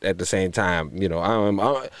 but at the same time, I'm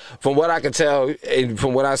from what I can tell and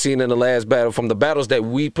from what I've seen in the last battle, from the battles that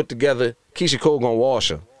we put together, Keisha Cole gonna wash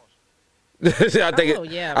her. I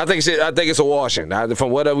think it's a washing.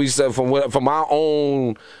 From what we said, from our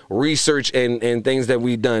own research and things that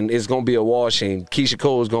we've done, it's gonna be a washing. Keisha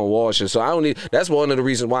Cole is gonna wash her. So that's one of the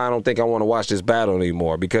reasons why I don't think I want to watch this battle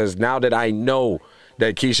anymore, because now that I know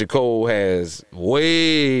that Keisha Cole has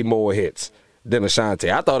way more hits than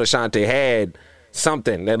Ashanti. I thought Ashanti had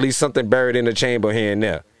something, at least something buried in the chamber here and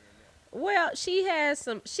there. Well, she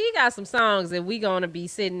got some songs that we gonna be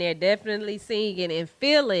sitting there definitely singing and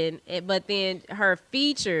feeling. But then her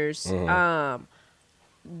features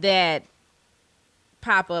that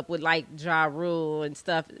pop up with like Ja Rule and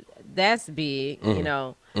stuff, that's big,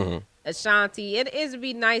 Ashanti, it would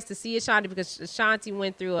be nice to see Ashanti because Ashanti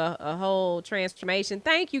went through a whole transformation.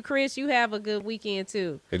 Thank you, Chris. You have a good weekend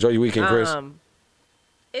too. Enjoy your weekend, Chris.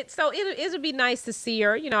 It would be nice to see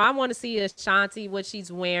her. I want to see Ashanti, what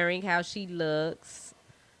she's wearing, how she looks,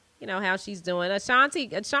 how she's doing. Ashanti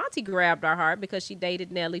grabbed our heart because she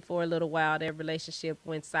dated Nelly for a little while. Their relationship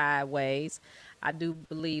went sideways. I do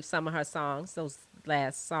believe some of her songs, those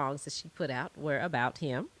last songs that she put out, were about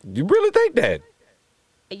him. You really think that?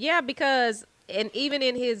 Yeah, because even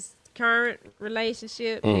in his current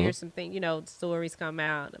relationship, there's some things, stories come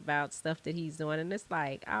out about stuff that he's doing, and it's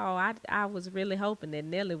like, oh, I was really hoping that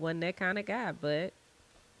Nelly wasn't that kind of guy, but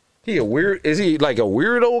is he like a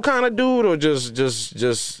weirdo kind of dude, or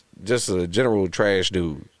just a general trash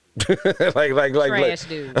dude? like trash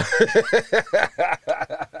dude.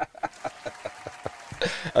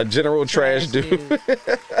 A general trash dude.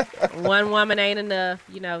 One woman ain't enough.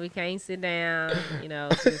 We can't sit down.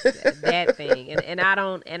 Just that thing. And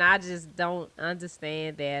I just don't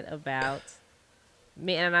understand that about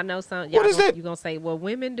Man, I know some. What is that? You gonna say, well,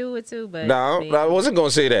 women do it too, but no, I wasn't gonna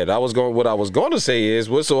say that. What I was gonna say is,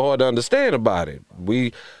 what's so hard to understand about it?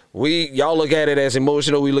 Y'all look at it as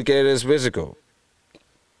emotional. We look at it as physical.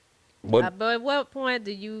 But at what point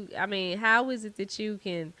do you? I mean, how is it that you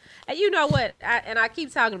can? And you know what? I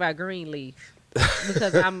keep talking about Greenleaf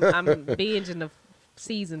because I'm binging the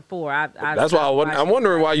season 4. That's why I'm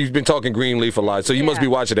wondering why you've been talking Greenleaf a lot. So you must be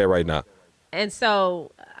watching that right now. And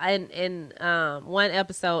so, in one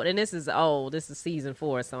episode, and this is old. This is season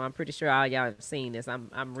 4, so I'm pretty sure all y'all have seen this.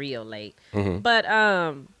 I'm real late,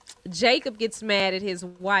 but Jacob gets mad at his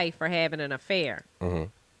wife for having an affair.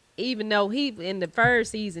 Even though in the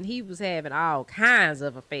first season, he was having all kinds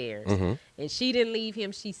of affairs. And she didn't leave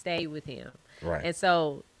him. She stayed with him. Right. And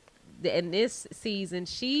so in this season,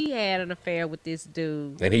 she had an affair with this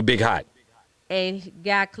dude. And he big hot. And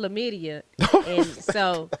got chlamydia.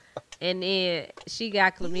 And then she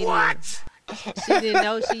got chlamydia. What? She didn't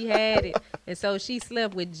know she had it. And so she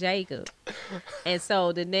slept with Jacob. And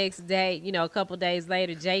so the next day, a couple days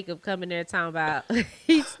later, Jacob coming there talking about,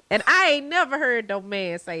 and I ain't never heard no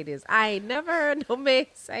man say this.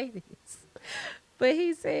 But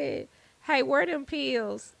he said, hey, where them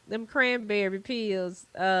pills, them cranberry pills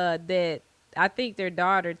that I think their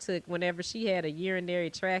daughter took whenever she had a urinary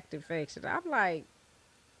tract infection? I'm like,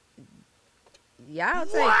 y'all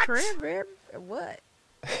take cranberry? What?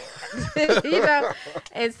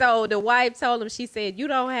 And so the wife told him, she said, you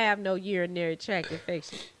don't have no urinary tract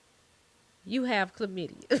infection. You have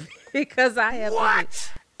chlamydia because I have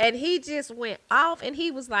chlamydia. And he just went off and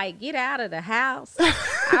he was like, get out of the house.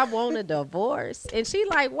 I want a divorce. And she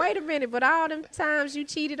like, wait a minute, but all them times you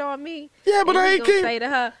cheated on me. Yeah, but I ain't gonna say to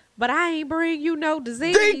her, but I ain't bring you no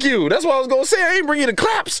disease. Thank you. That's what I was gonna say. I ain't bring you the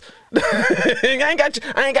claps. I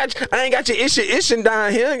ain't got you itching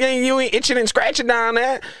down here. You ain't itching and scratching down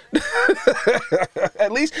there.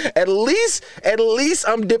 at least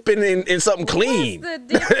I'm dipping in something clean. At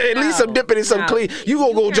least I'm dipping in something clean. You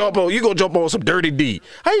gonna jump on some dirty D.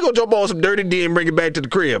 How you gonna jump on some dirty D and bring it back to the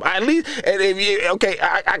crib? At least,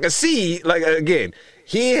 I can see, like, again,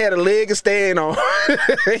 he had a leg to stand on.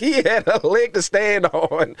 He had a leg to stand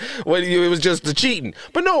on when it was just the cheating.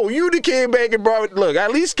 But no, you came back and brought it. Look,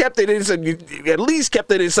 at least kept it in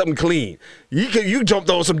something clean. You jumped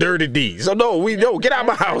on some dirty D. So no, get out of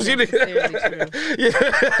my house. You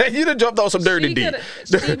done jumped on some dirty D.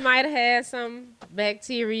 She might have had some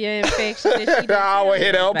bacteria infection.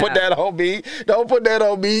 Don't put that on me. Don't put that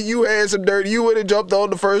on me. You had some dirty. You would have jumped on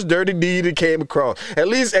the first dirty D that came across. At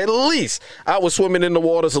least I was swimming in the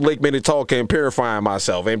waters of Lake Minnetonka and purifying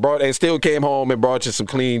myself and still came home and brought you some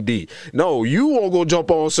clean D. No, you won't go jump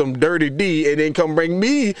on some dirty D and then come bring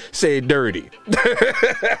me say dirty.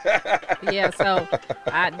 Yeah, so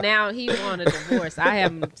now he want a divorce. I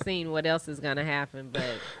haven't seen what else is gonna happen,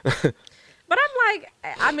 but I'm like,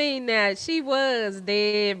 I mean, she was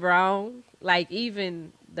dead wrong. Like,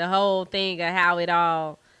 even the whole thing of how it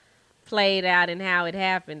all played out and how it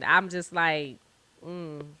happened. I'm just like,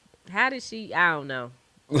 how did she? I don't know.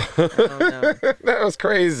 That was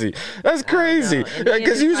crazy. That's crazy.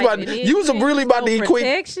 Because you was really about to equate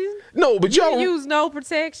protection. No, but y'all use no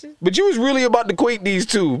protection. But you was really about to equate these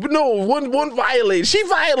two. But no, one violated. She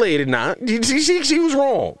violated now. She was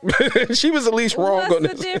wrong. She was at least wrong. What's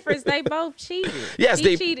the difference? They both cheated. Yes,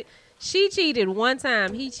 they cheated. She cheated one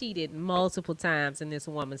time. He cheated multiple times, and this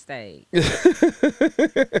woman stayed.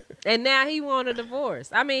 And now he want a divorce.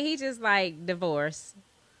 I mean, he just like divorce,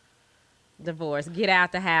 get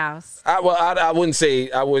out the house. I wouldn't say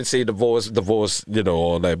divorce,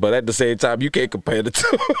 all that. But at the same time, you can't compare the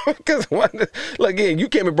two. Because again, you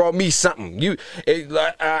came and brought me something.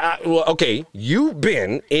 Okay, you've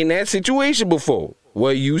been in that situation before.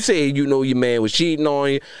 Well, you said your man was cheating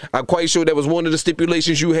on you. I'm quite sure that was one of the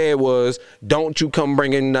stipulations you had was, don't you come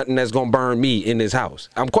bringing nothing that's going to burn me in this house.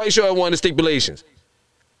 I'm quite sure it was one of the stipulations.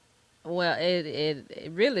 Well, it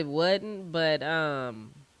really wasn't, but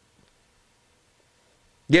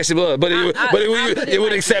yes, it was, but it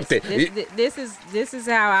would accept it. This is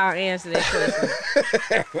how I'll answer that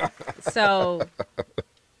question. So,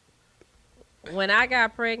 when I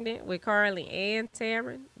got pregnant with Carly and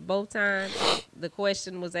Taryn, both times the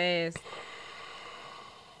question was asked,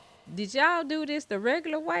 did y'all do this the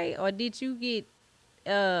regular way or did you get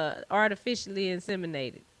artificially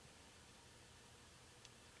inseminated?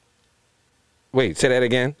 Wait, say that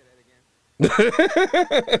again.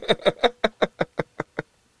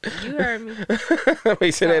 You heard me.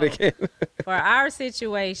 Wait, say that again. For our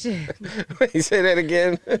situation. Wait, say that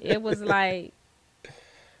again. It was like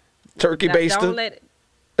turkey baster. Don't let it.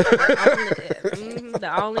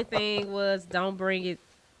 The only thing was don't bring it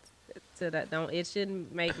to that. Don't. It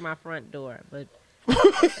shouldn't make my front door. But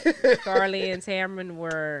Carly and Tamron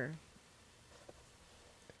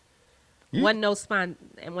wasn't no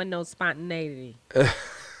spontaneity.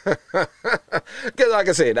 Because like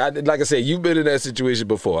I said, you've been in that situation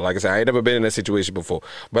before. Like I said, I ain't never been in that situation before,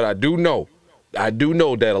 but I do know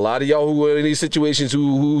that a lot of y'all who are in these situations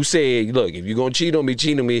who say, look, if you're gonna cheat on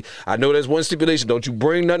me. I know there's one stipulation: don't you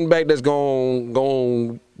bring nothing back that's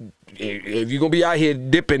going. If you're gonna be out here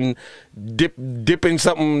dipping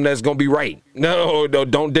something that's gonna be right, no,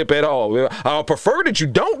 don't dip at all. I prefer that you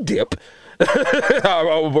don't dip.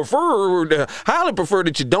 I would highly prefer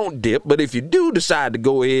that you don't dip, but if you do decide to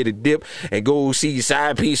go ahead and dip and go see your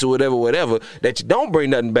side piece or whatever, that you don't bring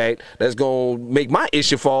nothing back that's gonna make my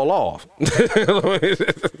issue fall off.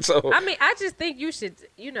 So I mean, I just think you should,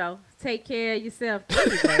 take care of yourself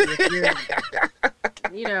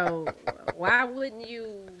anyway. Why wouldn't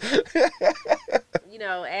you,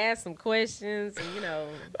 ask some questions and,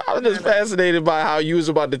 I was just fascinated by how you was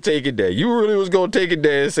about to take it there. You really was gonna take it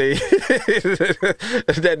there and say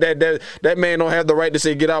that man don't have the right to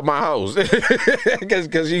say get out my house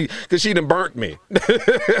because she done burnt me.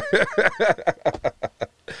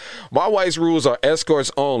 My wife's rules are escorts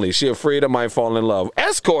only. She afraid I might fall in love.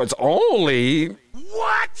 Escorts only?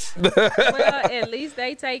 What? Well, at least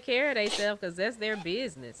they take care of themselves because that's their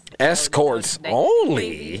business. Escorts only?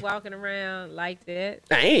 They be walking around like that.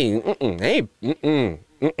 I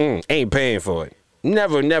ain't paying for it.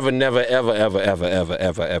 Never, ever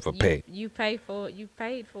pay. You pay for it. You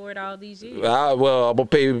paid for it all these years. Well, I'm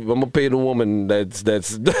gonna pay the woman that's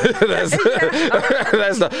that's the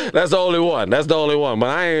only one. That's the only one. But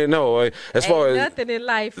I ain't know as far as nothing in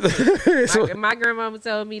life. My grandmama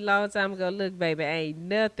told me a long time ago, look, baby, ain't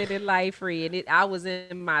nothing in life free. And I was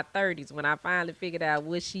in my 30s when I finally figured out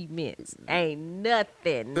what she meant. Ain't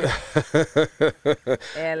nothing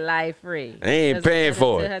in life free. I ain't paying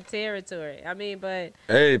for it. To her territory. I mean, but I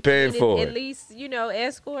ain't paying for it. At least,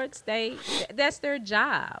 escorts, that's their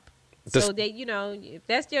job. So they, if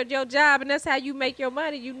that's your job and that's how you make your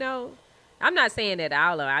money, I'm not saying that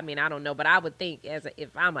all of, I don't know, but I would think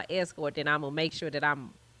if I'm an escort, then I'm going to make sure that I'm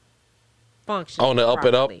functioning on the up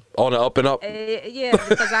properly. and up? Yeah,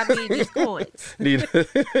 because I need these points.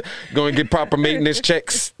 Go and get proper maintenance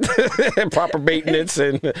checks, proper maintenance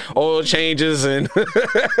and oil changes and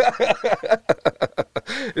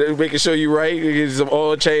making sure you're right. You get some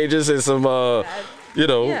oil changes and some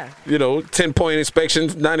 10-point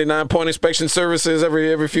inspections, 99-point inspection services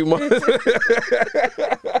every few months.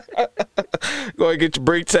 Go and get your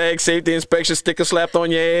brake tag, safety inspection sticker slapped on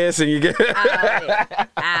your ass, and you get.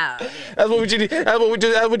 That's what you need.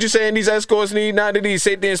 That's what you saying. These escorts need now. They need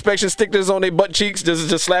safety inspection stickers on their butt cheeks. Just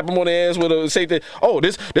slap them on their ass with a safety. Oh,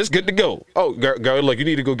 this good to go. Oh, girl, look, you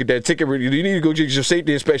need to go get that ticket. You need to go get your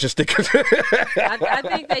safety inspection stickers. I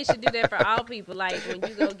think they should do that for all people. Like when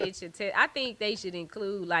you go get your test, I think they should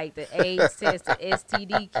include like the AIDS test, the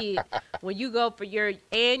STD kit when you go for your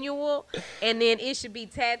annual, and then it should be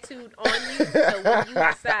tattooed on you. So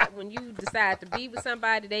when you decide to be with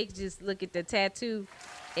somebody, they can just look at the tattoo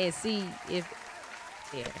and see if.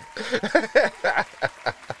 Yeah.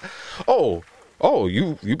 Oh,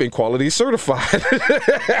 you've been quality certified.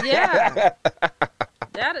 Yeah.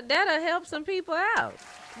 That'll help some people out.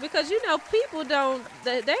 Because people don't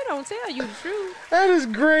tell you the truth. That is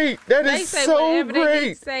great. That is so great. They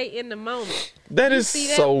need to say in the moment. That is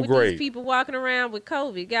so great. These people walking around with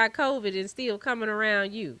COVID, got COVID, and still coming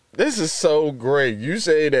around you. This is so great. You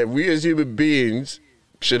say that we as human beings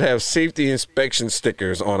should have safety inspection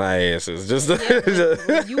stickers on our asses.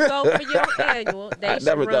 When you go for your annual, they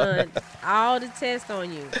should run all the tests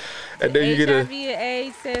on you. And then you get HIV and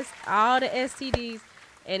AIDS test, all the STDs.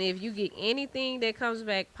 And if you get anything that comes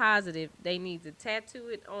back positive, they need to tattoo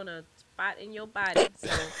it on a spot in your body.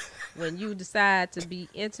 So when you decide to be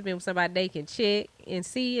intimate with somebody, they can check and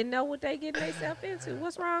see and know what they getting themselves into.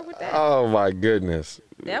 What's wrong with that? Oh my goodness.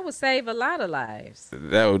 That would save a lot of lives.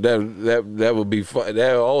 That would be fun.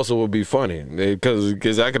 That also would be funny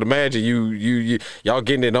because I can imagine y'all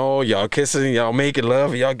getting it on, y'all kissing, y'all making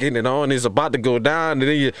love, y'all getting it on. It's about to go down, and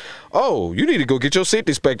then you need to go get your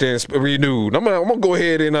safety inspector renewed. I'm gonna go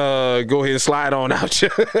ahead and slide on out.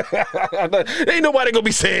 Ain't nobody gonna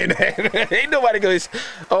be saying that. Ain't nobody gonna.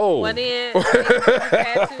 Oh. Well then,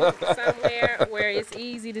 tattoo somewhere where it's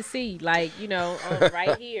easy to see, like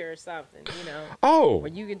right here or something. Oh.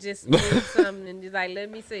 You can just move something and just like,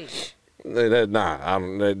 let me see.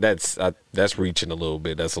 That's reaching a little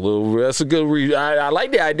bit. That's a good reach. I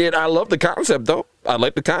like the idea. I love the concept though. I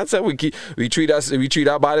like the concept. We treat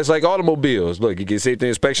our bodies like automobiles. Look, you get safety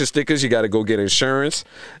inspection stickers. You got to go get insurance.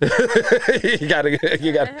 you got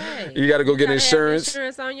to go get insurance.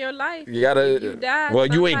 Insurance on your life. You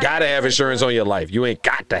you ain't got to have insurance on your life. You ain't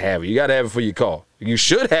got to have it. You got to have it for your car. You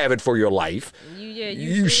should have it for your life.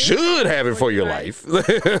 You should have it for your life.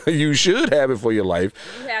 You should have it for your life.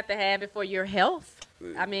 You have to have it for your health.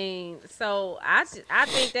 I mean, so I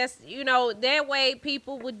think that's, that way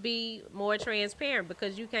people would be more transparent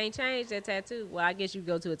because you can't change that tattoo. Well, I guess you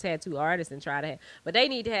go to a tattoo artist and try to but they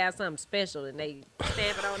need to have something special and they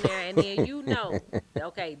stamp it on there and then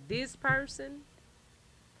okay, this person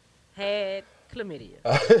had chlamydia.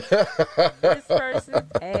 This person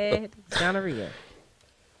had gonorrhea.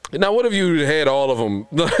 Now, what if you had all of them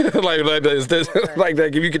like that? Like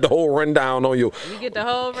that, if you get the whole rundown on you. You get the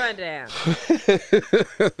whole rundown.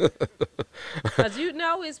 Because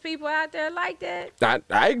it's people out there like that.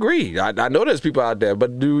 I agree. I know there's people out there, but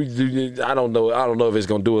I don't know. I don't know if it's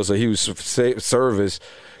gonna do us a huge service.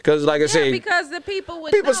 Because, like I say, because the people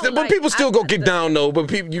would people still go get down though.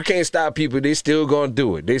 But you can't stop people. They still gonna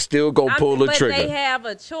do it. They still gonna pull the trigger. But they have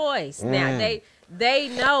a choice now. They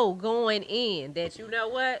know going in that, you know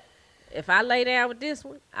what? If I lay down with this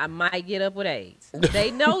one, I might get up with AIDS.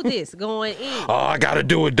 They know this going in. Oh, I got to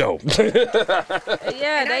do it, though.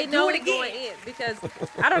 Yeah, they know it going in. Because,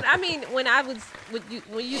 when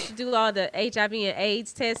we used to do all the HIV and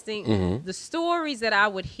AIDS testing, the stories that I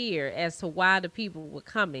would hear as to why the people were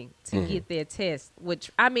coming to get their test,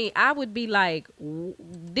 I would be like,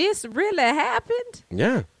 this really happened?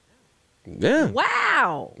 Yeah. Yeah.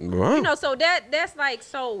 Wow. So that's like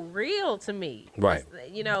so real to me. Right.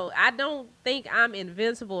 I don't think I'm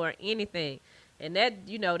invincible or anything. And that,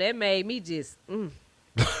 that made me just, I'm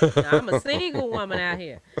a single woman out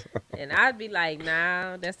here. And I'd be like,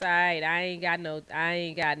 nah, that's all right. I ain't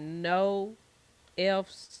got no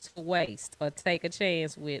else to waste or take a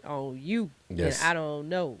chance with on you. Yes. And I don't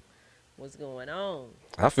know what's going on.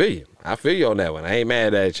 I feel you on that one. I ain't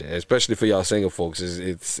mad at you, especially for y'all single folks.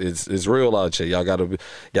 It's real out here. Y'all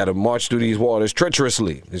gotta march through these waters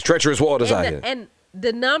treacherously. It's treacherous waters out here. And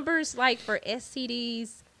the numbers, like for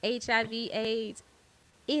STDs, HIV, AIDS,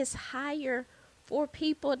 is higher for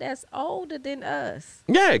people that's older than us.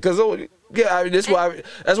 Yeah, because that's why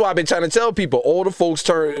I've been trying to tell people. Older folks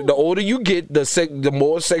the older you get, the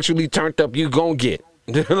more sexually turned up you gonna get.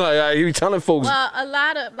 Like you telling folks. Well, a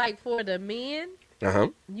lot of for the men.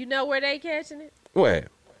 You know where they catching it? Where?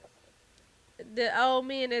 The old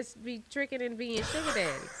men that's be tricking and being sugar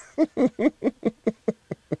daddies. I'd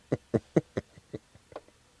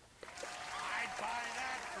buy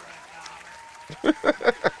that for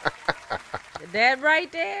 $1. That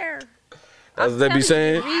right there. That's what they be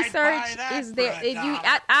saying. Research is there.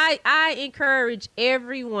 I encourage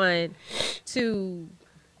everyone to,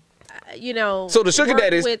 So the sugar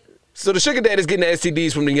daddies. So the sugar daddies getting the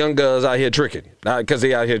STDs from the young girls out here tricking, because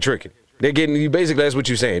they out here tricking. They're getting you. Basically, that's what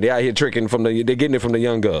you're saying. They out here tricking they're getting it from the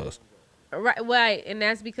young girls. Right, and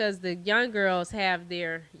that's because the young girls have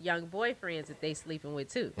their young boyfriends that they sleeping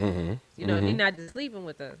with too. They're not just sleeping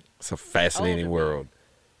with us. It's a fascinating world.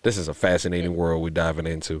 This is a fascinating world we're diving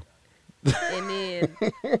into. And then,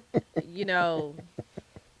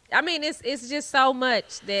 it's just so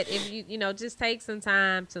much that if you just take some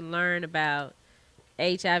time to learn about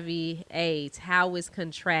HIV, AIDS, how it's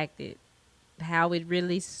contracted, how it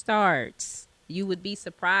really starts, you would be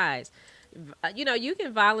surprised. You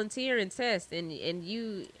can volunteer and test, and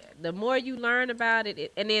the more you learn about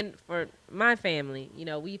it, and then for my family,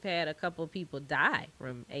 we've had a couple of people die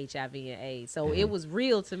from HIV and AIDS, so it was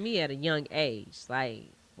real to me at a young age. Like,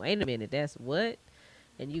 wait a minute, that's what?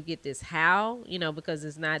 And you get this how, because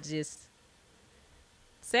it's not just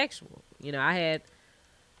sexual. I had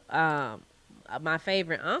my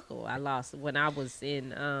favorite uncle I lost when I was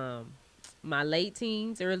in my late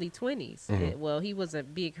teens, early 20s. He was a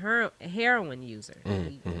big heroin user.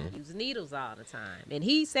 He used needles all the time. And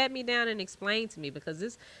he sat me down and explained to me, because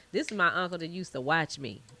this is my uncle that used to watch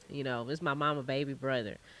me. This is my mama baby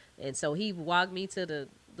brother. And so he walked me to the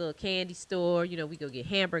candy store. We go get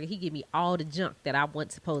hamburger. He give me all the junk that I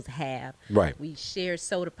wasn't supposed to have. Right. We shared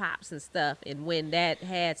soda pops and stuff. And when that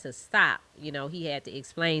had to stop, he had to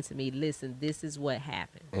explain to me, listen, this is what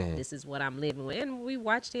happened. This is what I'm living with. And we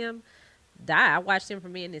watched him die. I watched him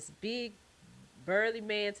from being this big, burly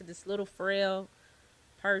man to this little frail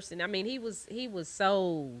person. I mean, he was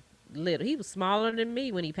so little. He was smaller than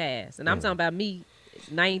me when he passed. And I'm talking about me,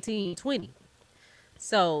 19, 20.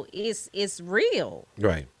 So it's real.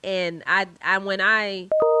 Right. And when I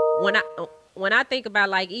when I think about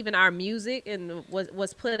like even our music and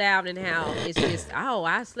what's put out and how it's just, oh,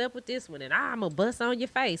 I slept with this one and I'm a bust on your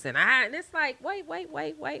face and it's like, wait.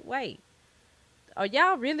 Are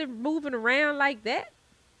y'all really moving around like that?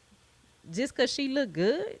 Just because she look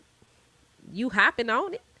good? You hopping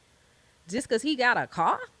on it? Just because he got a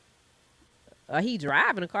car? Or he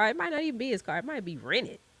driving a car? It might not even be his car. It might be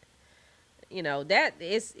rented. You know,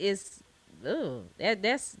 that's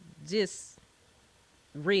just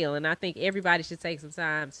real. And I think everybody should take some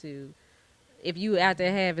time to, if you out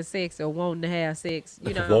there having sex or wanting to have sex,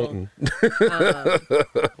 you know.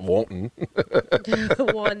 Wanting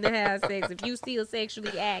to have sex. If you still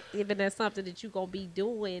sexually active and that's something that you're going to be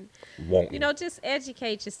doing, you know, just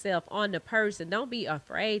educate yourself on the person. Don't be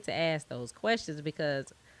afraid to ask those questions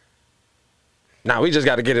because. Nah, we just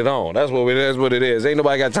got to get it on. That's what it is. Ain't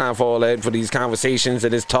nobody got time for all that, for these conversations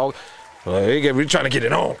and this talk. We're trying to get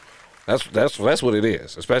it on. That's what it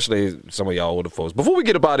is, especially some of y'all older folks. Before we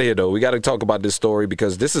get up out of here, though, we got to talk about this story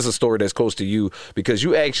because this is a story that's close to you because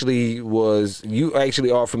you actually are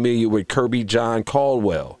familiar with Kirby John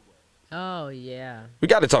Caldwell. Oh, yeah. We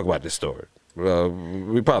got to talk about this story.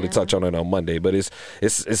 We probably touch on it on Monday, but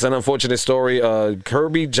it's an unfortunate story.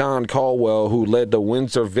 Kirby John Caldwell, who led the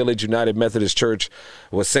Windsor Village United Methodist Church,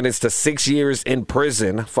 was sentenced to 6 years in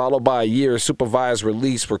prison, followed by a year of supervised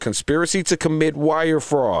release for conspiracy to commit wire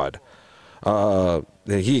fraud.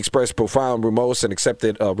 He expressed profound remorse and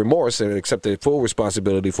accepted full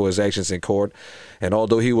responsibility for his actions in court. And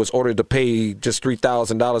although he was ordered to pay just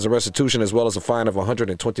 $3,000 in restitution as well as a fine of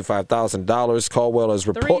 $125,000, Caldwell is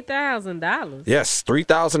 $3,000. Yes,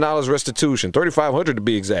 $3,000 restitution, $3,500 to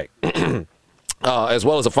be exact. As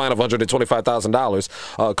well as a fine of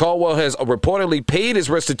 $125,000. Caldwell has reportedly paid his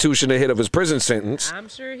restitution ahead of his prison sentence. I'm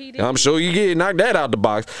sure he did. I'm sure you get knocked that out the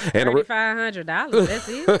box. And $3,500. That's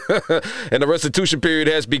it. And the restitution period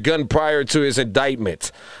has begun prior to his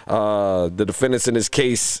indictment. The defendants in this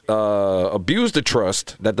case abused the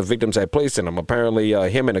trust that the victims had placed in him. Apparently,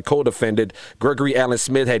 him and a co-defendant, Gregory Allen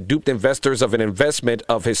Smith, had duped investors of an investment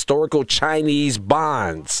of historical Chinese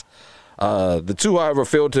bonds. The two, however,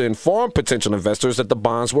 failed to inform potential investors that the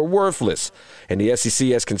bonds were worthless. And the SEC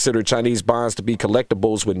has considered Chinese bonds to be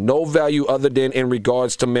collectibles with no value other than in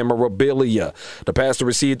regards to memorabilia. The pastor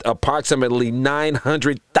received approximately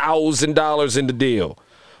 $900,000 in the deal,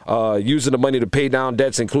 using the money to pay down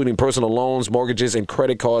debts, including personal loans, mortgages, and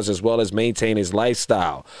credit cards, as well as maintain his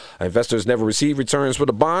lifestyle. Investors never received returns for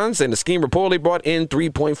the bonds, and the scheme reportedly brought in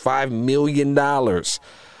 $3.5 million.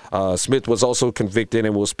 Smith was also convicted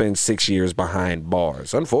and will spend 6 years behind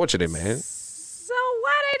bars. Unfortunate, man. So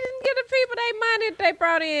why they didn't give the people their money that they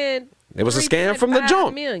brought in? It was a scam from the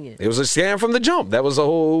jump. Million. It was a scam from the jump. That was that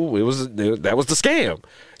was the scam.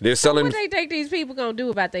 They're selling. What they think these people gonna do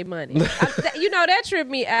about their money? That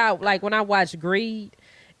tripped me out. Like when I watch Greed,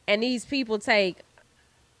 and these people take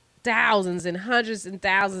thousands and hundreds and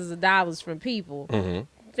thousands of dollars from people. Mm-hmm.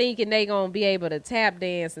 Thinking they gonna be able to tap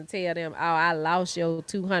dance and tell them, "Oh, I lost your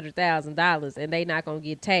 $200,000," and they not gonna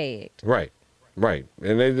get tagged. Right,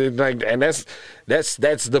 and that's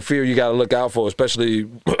the fear you got to look out for, especially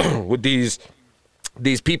with these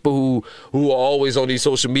people who are always on these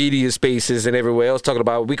social media spaces and everywhere else talking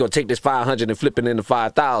about we gonna take this 500 and flip it into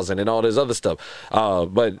 5,000 and all this other stuff.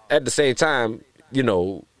 But at the same time, you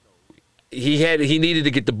know, he needed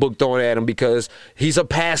to get the book thrown at him because he's a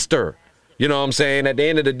pastor. You know what I'm saying? At the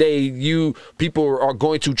end of the day, people are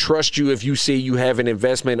going to trust you if you say you have an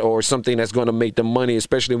investment or something that's going to make them money,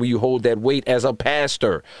 especially when you hold that weight as a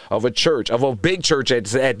pastor of a church, of a big church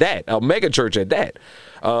at that, a mega church at that.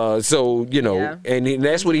 So, you know, yeah. and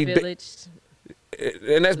that's what he did.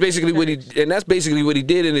 And that's basically what he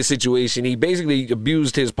did in this situation. He basically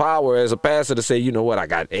abused his power as a pastor to say, you know what, I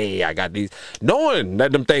got these, knowing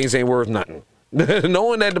that them things ain't worth nothing.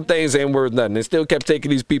 Knowing that them things ain't worth nothing, and still kept taking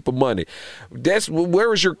these people money.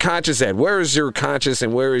 Where is your conscience at? Where is your conscience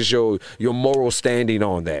and where is your moral standing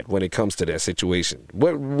on that when it comes to that situation?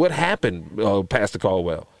 What happened, Pastor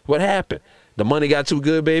Caldwell? What happened? The money got too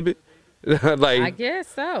good, baby? I guess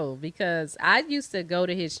so, because I used to go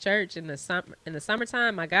to his church in the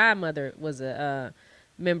summertime. My godmother was a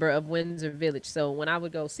member of Windsor Village, so when I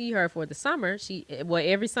would go see her for the summer,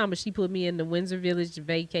 every summer she put me in the Windsor Village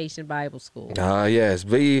Vacation Bible School. Yes,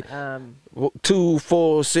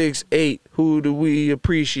 2468. Who do we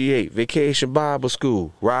appreciate? Vacation Bible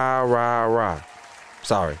School. Rah rah rah.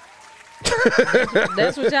 Sorry.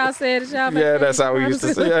 That's what y'all said. Yeah, that's how we used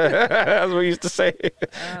to say. That's what we used to say.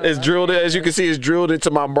 It's drilled. As you can see, it's drilled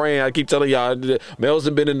into my brain. I keep telling y'all, Mel's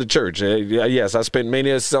been in the church. Yes, I spent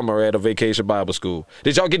many a summer at a Vacation Bible School.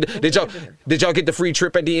 Did y'all get the free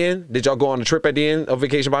trip at the end? Did y'all go on the trip at the end of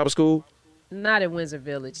Vacation Bible School? Not at Windsor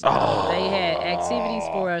Village. No. They had activities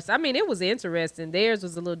for us. I mean, it was interesting. Theirs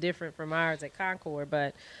was a little different from ours at Concord,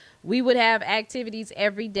 but we would have activities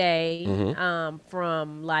every day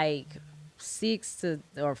from like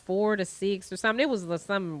 4 to 6 or something. It was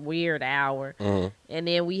some weird hour. And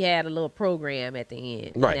then we had a little program at the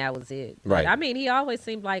end. Right. And that was it. Right. But, I mean, he always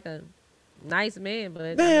seemed like a nice man,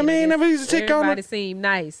 but damn, man, never used to take on. Everybody seemed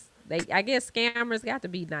nice. I guess scammers got to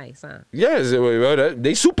be nice, huh? Yes,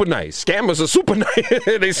 they super nice. Scammers are super nice.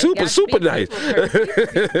 They super nice.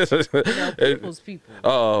 People's people. I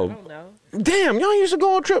don't know. Damn, y'all used to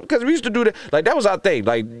go on trip because we used to do that. Like, that was our thing.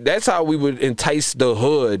 Like, that's how we would entice the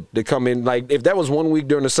hood to come in. Like, if that was 1 week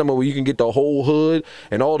during the summer where you can get the whole hood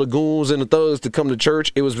and all the goons and the thugs to come to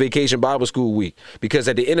church, it was Vacation Bible School week. Because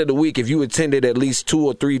at the end of the week, if you attended at least 2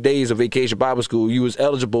 or 3 days of Vacation Bible School, you was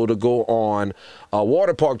eligible to go on a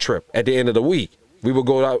water park trip at the end of the week. We would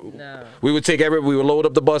go out. No. We would load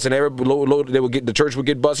up the bus, and the church would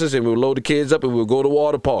get buses, and we would load the kids up, and we would go to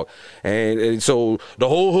water park, and so the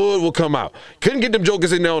whole hood will come out. Couldn't get them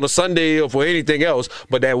jokers in there on a Sunday or for anything else,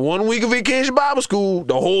 but that 1 week of Vacation Bible School,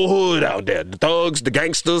 the whole hood out there, the thugs, the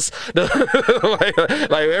gangsters,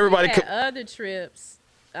 like everybody. We had other trips.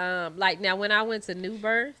 Like now, when I went to New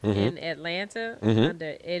Birth in Atlanta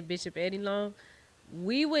under Bishop Eddie Long,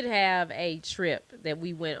 we would have a trip that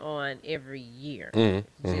we went on every year,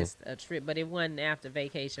 just a trip, but it wasn't after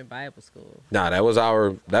Vacation Bible School. Nah, that was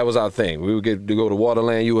our thing. We would get to go to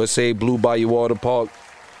Waterland USA, Blue Bayou Water Park,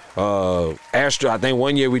 I think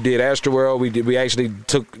 1 year we did Astroworld. We actually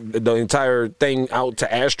took the entire thing out to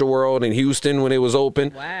Astroworld in Houston when it was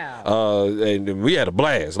open. Wow. And we had a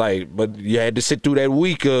blast. But you had to sit through that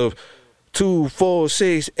week of 2, 4,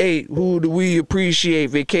 6, 8. Who do we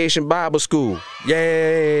appreciate? Vacation Bible School.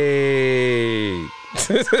 Yay!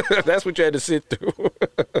 That's what you had to sit through.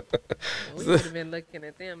 We would have been looking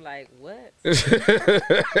at them like, what?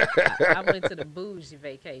 I went to the bougie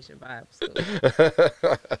Vacation Bible School.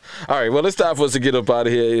 All right, well, it's time for us to get up out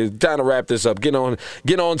of here. It's time to wrap this up. Get on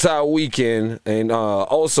to our weekend, and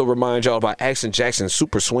also remind y'all about Action Jackson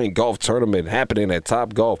Super Swing Golf Tournament happening at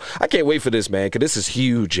Top Golf. I can't wait for this, man, because this is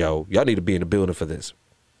huge, yo. Y'all need to be in the building for this.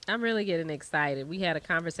 I'm really getting excited. We had a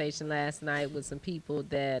conversation last night with some people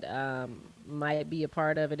that might be a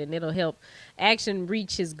part of it, and it'll help Action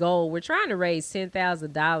reach his goal. We're trying to raise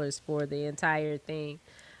 $10,000 for the entire thing.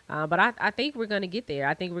 But I think we're going to get there.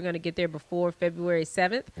 I think we're going to get there before February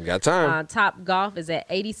 7th. You got time. Top Golf is at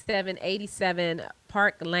 8787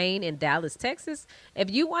 Park Lane in Dallas, Texas. If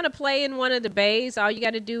you want to play in one of the bays, all you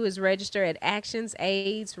got to do is register at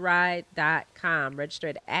actionsaidsride.com. Register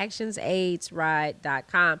at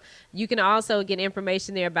actionsaidsride.com. You can also get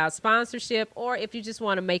information there about sponsorship, or if you just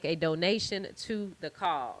want to make a donation to the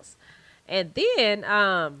cause. And then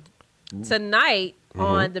tonight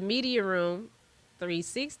on the Media Room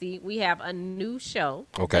 360, we have a new show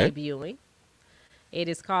debuting. It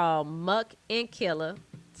is called Muck and Killer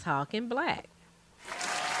Talking Black.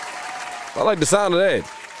 I like the sound of that.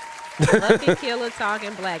 Muck and Killer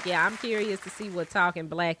Talking Black. Yeah, I'm curious to see what Talking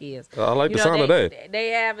Black is. I like the sound of that. They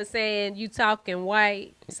have a saying, you talking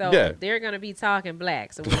white, so they're going to be talking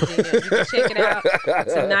black. So you can check it out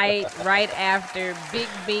tonight right after Big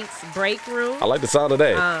Bink's Break Room. I like the sound of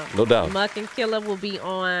that, no doubt. Muck and Killer will be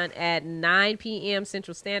on at 9 p.m.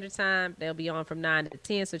 Central Standard Time. They'll be on from 9 to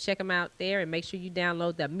 10, so check them out there, and make sure you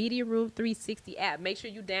download the Media Room 360 app. Make sure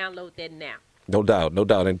you download that now. No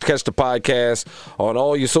doubt. And catch the podcast on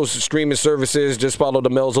all your social streaming services. Just follow the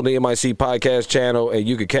Mel's on the MIC podcast channel, and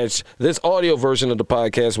you can catch this audio version of the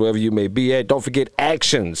podcast wherever you may be at. Don't forget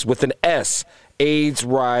Actions with an S,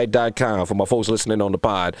 AIDSRide.com for my folks listening on the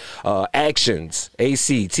pod. Actions,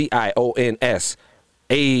 ACTIONS,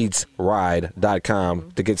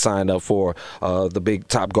 AIDSRide.com to get signed up for the big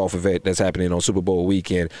Top Golf event that's happening on Super Bowl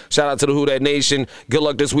weekend. Shout out to the Who Dat Nation. Good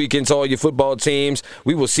luck this weekend to all your football teams.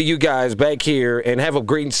 We will see you guys back here, and have a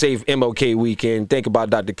great and safe MLK weekend. Think about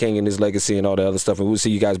Dr. King and his legacy and all the other stuff, and we'll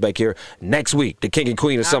see you guys back here next week. The King and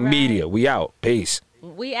Queen of Some Media. We out. Peace.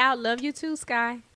 We out. Love you too, Sky.